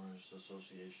a homeowners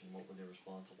association, what were they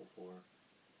responsible for?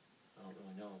 I don't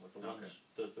really know, but the ones,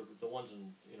 the ones in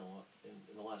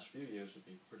the last few years would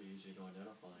be pretty easy to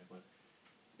identify, but,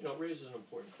 it raises an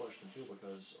important question too,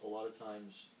 because a lot of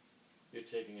times, you're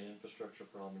taking an infrastructure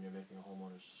problem and you're making a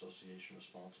homeowners association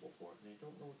responsible for it, and they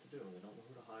don't know what to do, they don't know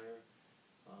who to hire,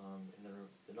 and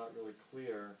they're not really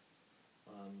clear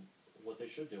what they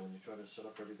should do, and you try to set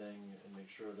up everything and make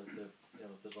sure that if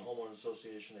there's a homeowners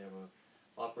association, they have a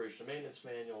operation and maintenance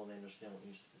manual, and they understand what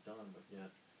needs to be done, but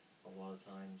yet, a lot of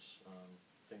times,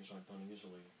 things aren't done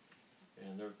easily.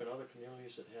 And there have been other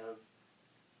communities that have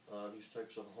these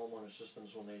types of homeowner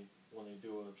systems when they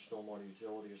do a stormwater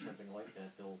utility or something like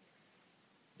that,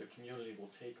 the community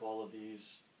will take all of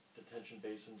these detention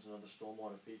basins and other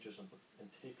stormwater features and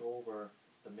take over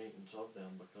the maintenance of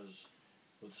them, because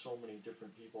with so many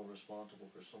different people responsible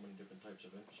for so many different types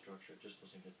of infrastructure, it just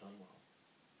doesn't get done well.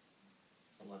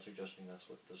 I'm not suggesting that's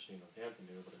what the city of Northampton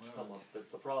do, but it's come up,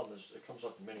 the problem is, it comes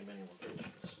up in many, many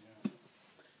locations. Yeah.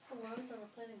 Well, when I was on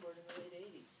the planning board in the late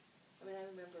 '80s, I mean, I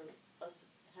remember us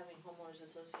having homeowners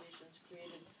associations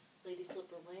created. Lady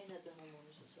Slipper Lane has a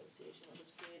homeowners association that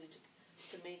was created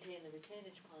to maintain the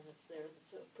retainage pond that's there.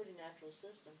 It's a pretty natural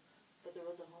system, but there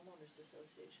was a homeowners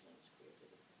association that was created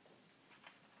at that time.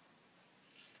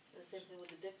 The same thing with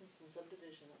the Dickinson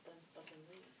subdivision up in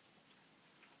Leeds.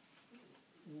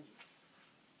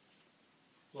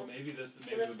 Well, maybe that's would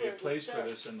be a where it would place for start.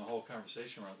 this in the whole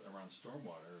conversation around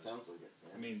stormwater. Sounds like it,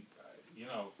 yeah. I mean, you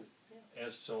know,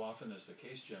 as so often is the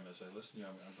case, Jim, as I listen to you,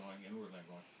 I'm going inwardly, I'm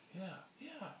going, yeah.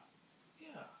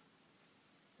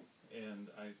 And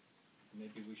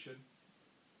maybe we should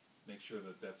make sure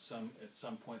that at some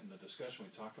point in the discussion,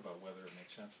 we talk about whether it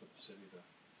makes sense for the city to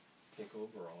take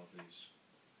over all of these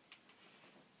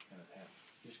kind of tasks.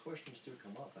 These questions do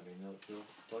come up, I mean,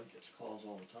 Doug gets calls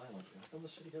all the time, like, how come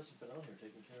the city hasn't been out here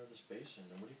taking care of this basin,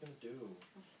 and what are you gonna do?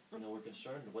 You know, we're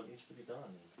concerned, what needs to be done,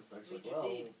 and Doug's like,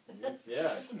 well,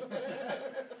 yeah.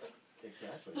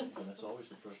 Exactly, and that's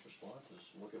always the first response, is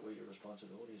look at what your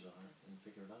responsibilities are and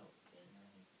figure it out.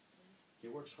 He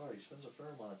works hard, he spends a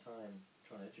fair amount of time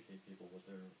trying to educate people what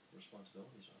their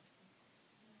responsibilities are.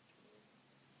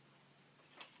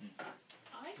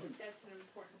 I think that's an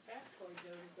important factoid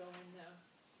though, to go in the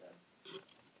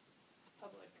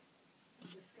public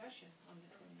discussion on the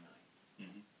 29th.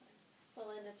 Mm-hmm.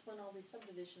 Well, and it's when all these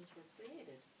subdivisions were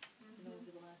created, you know,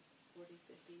 over the last 40,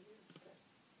 50 years, that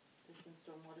there's been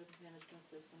stormwater management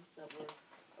systems that were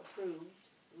approved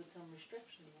with some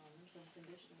restrictions on them, some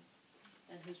conditions,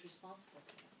 and who's responsible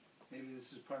for them. Maybe this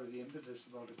is part of the impetus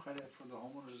about a credit for the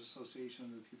homeowners association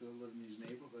and the people that live in these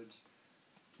neighborhoods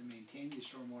to maintain these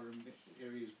stormwater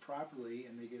areas properly,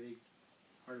 and they get a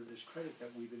part of this credit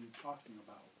that we've been talking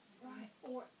about. Right,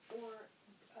 or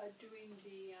doing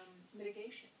the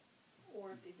mitigation,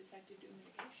 or if they decide to do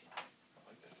mitigation. I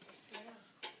like that.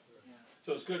 Yeah.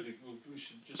 So it's good, we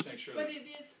should just make sure But that, it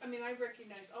is, I mean, I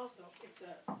recognize also it's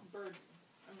a burden,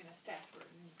 I mean, a staff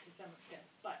burden to some extent,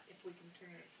 but if we can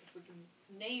turn it, if we can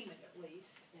name it at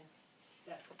least, Yes,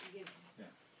 that's the beginning,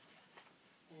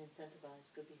 and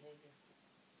incentivize good behavior,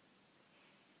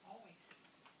 always.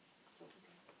 so.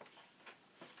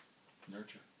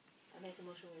 nurture. I make a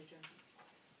motion we adjourn.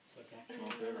 All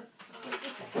in favor?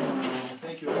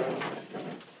 Thank you.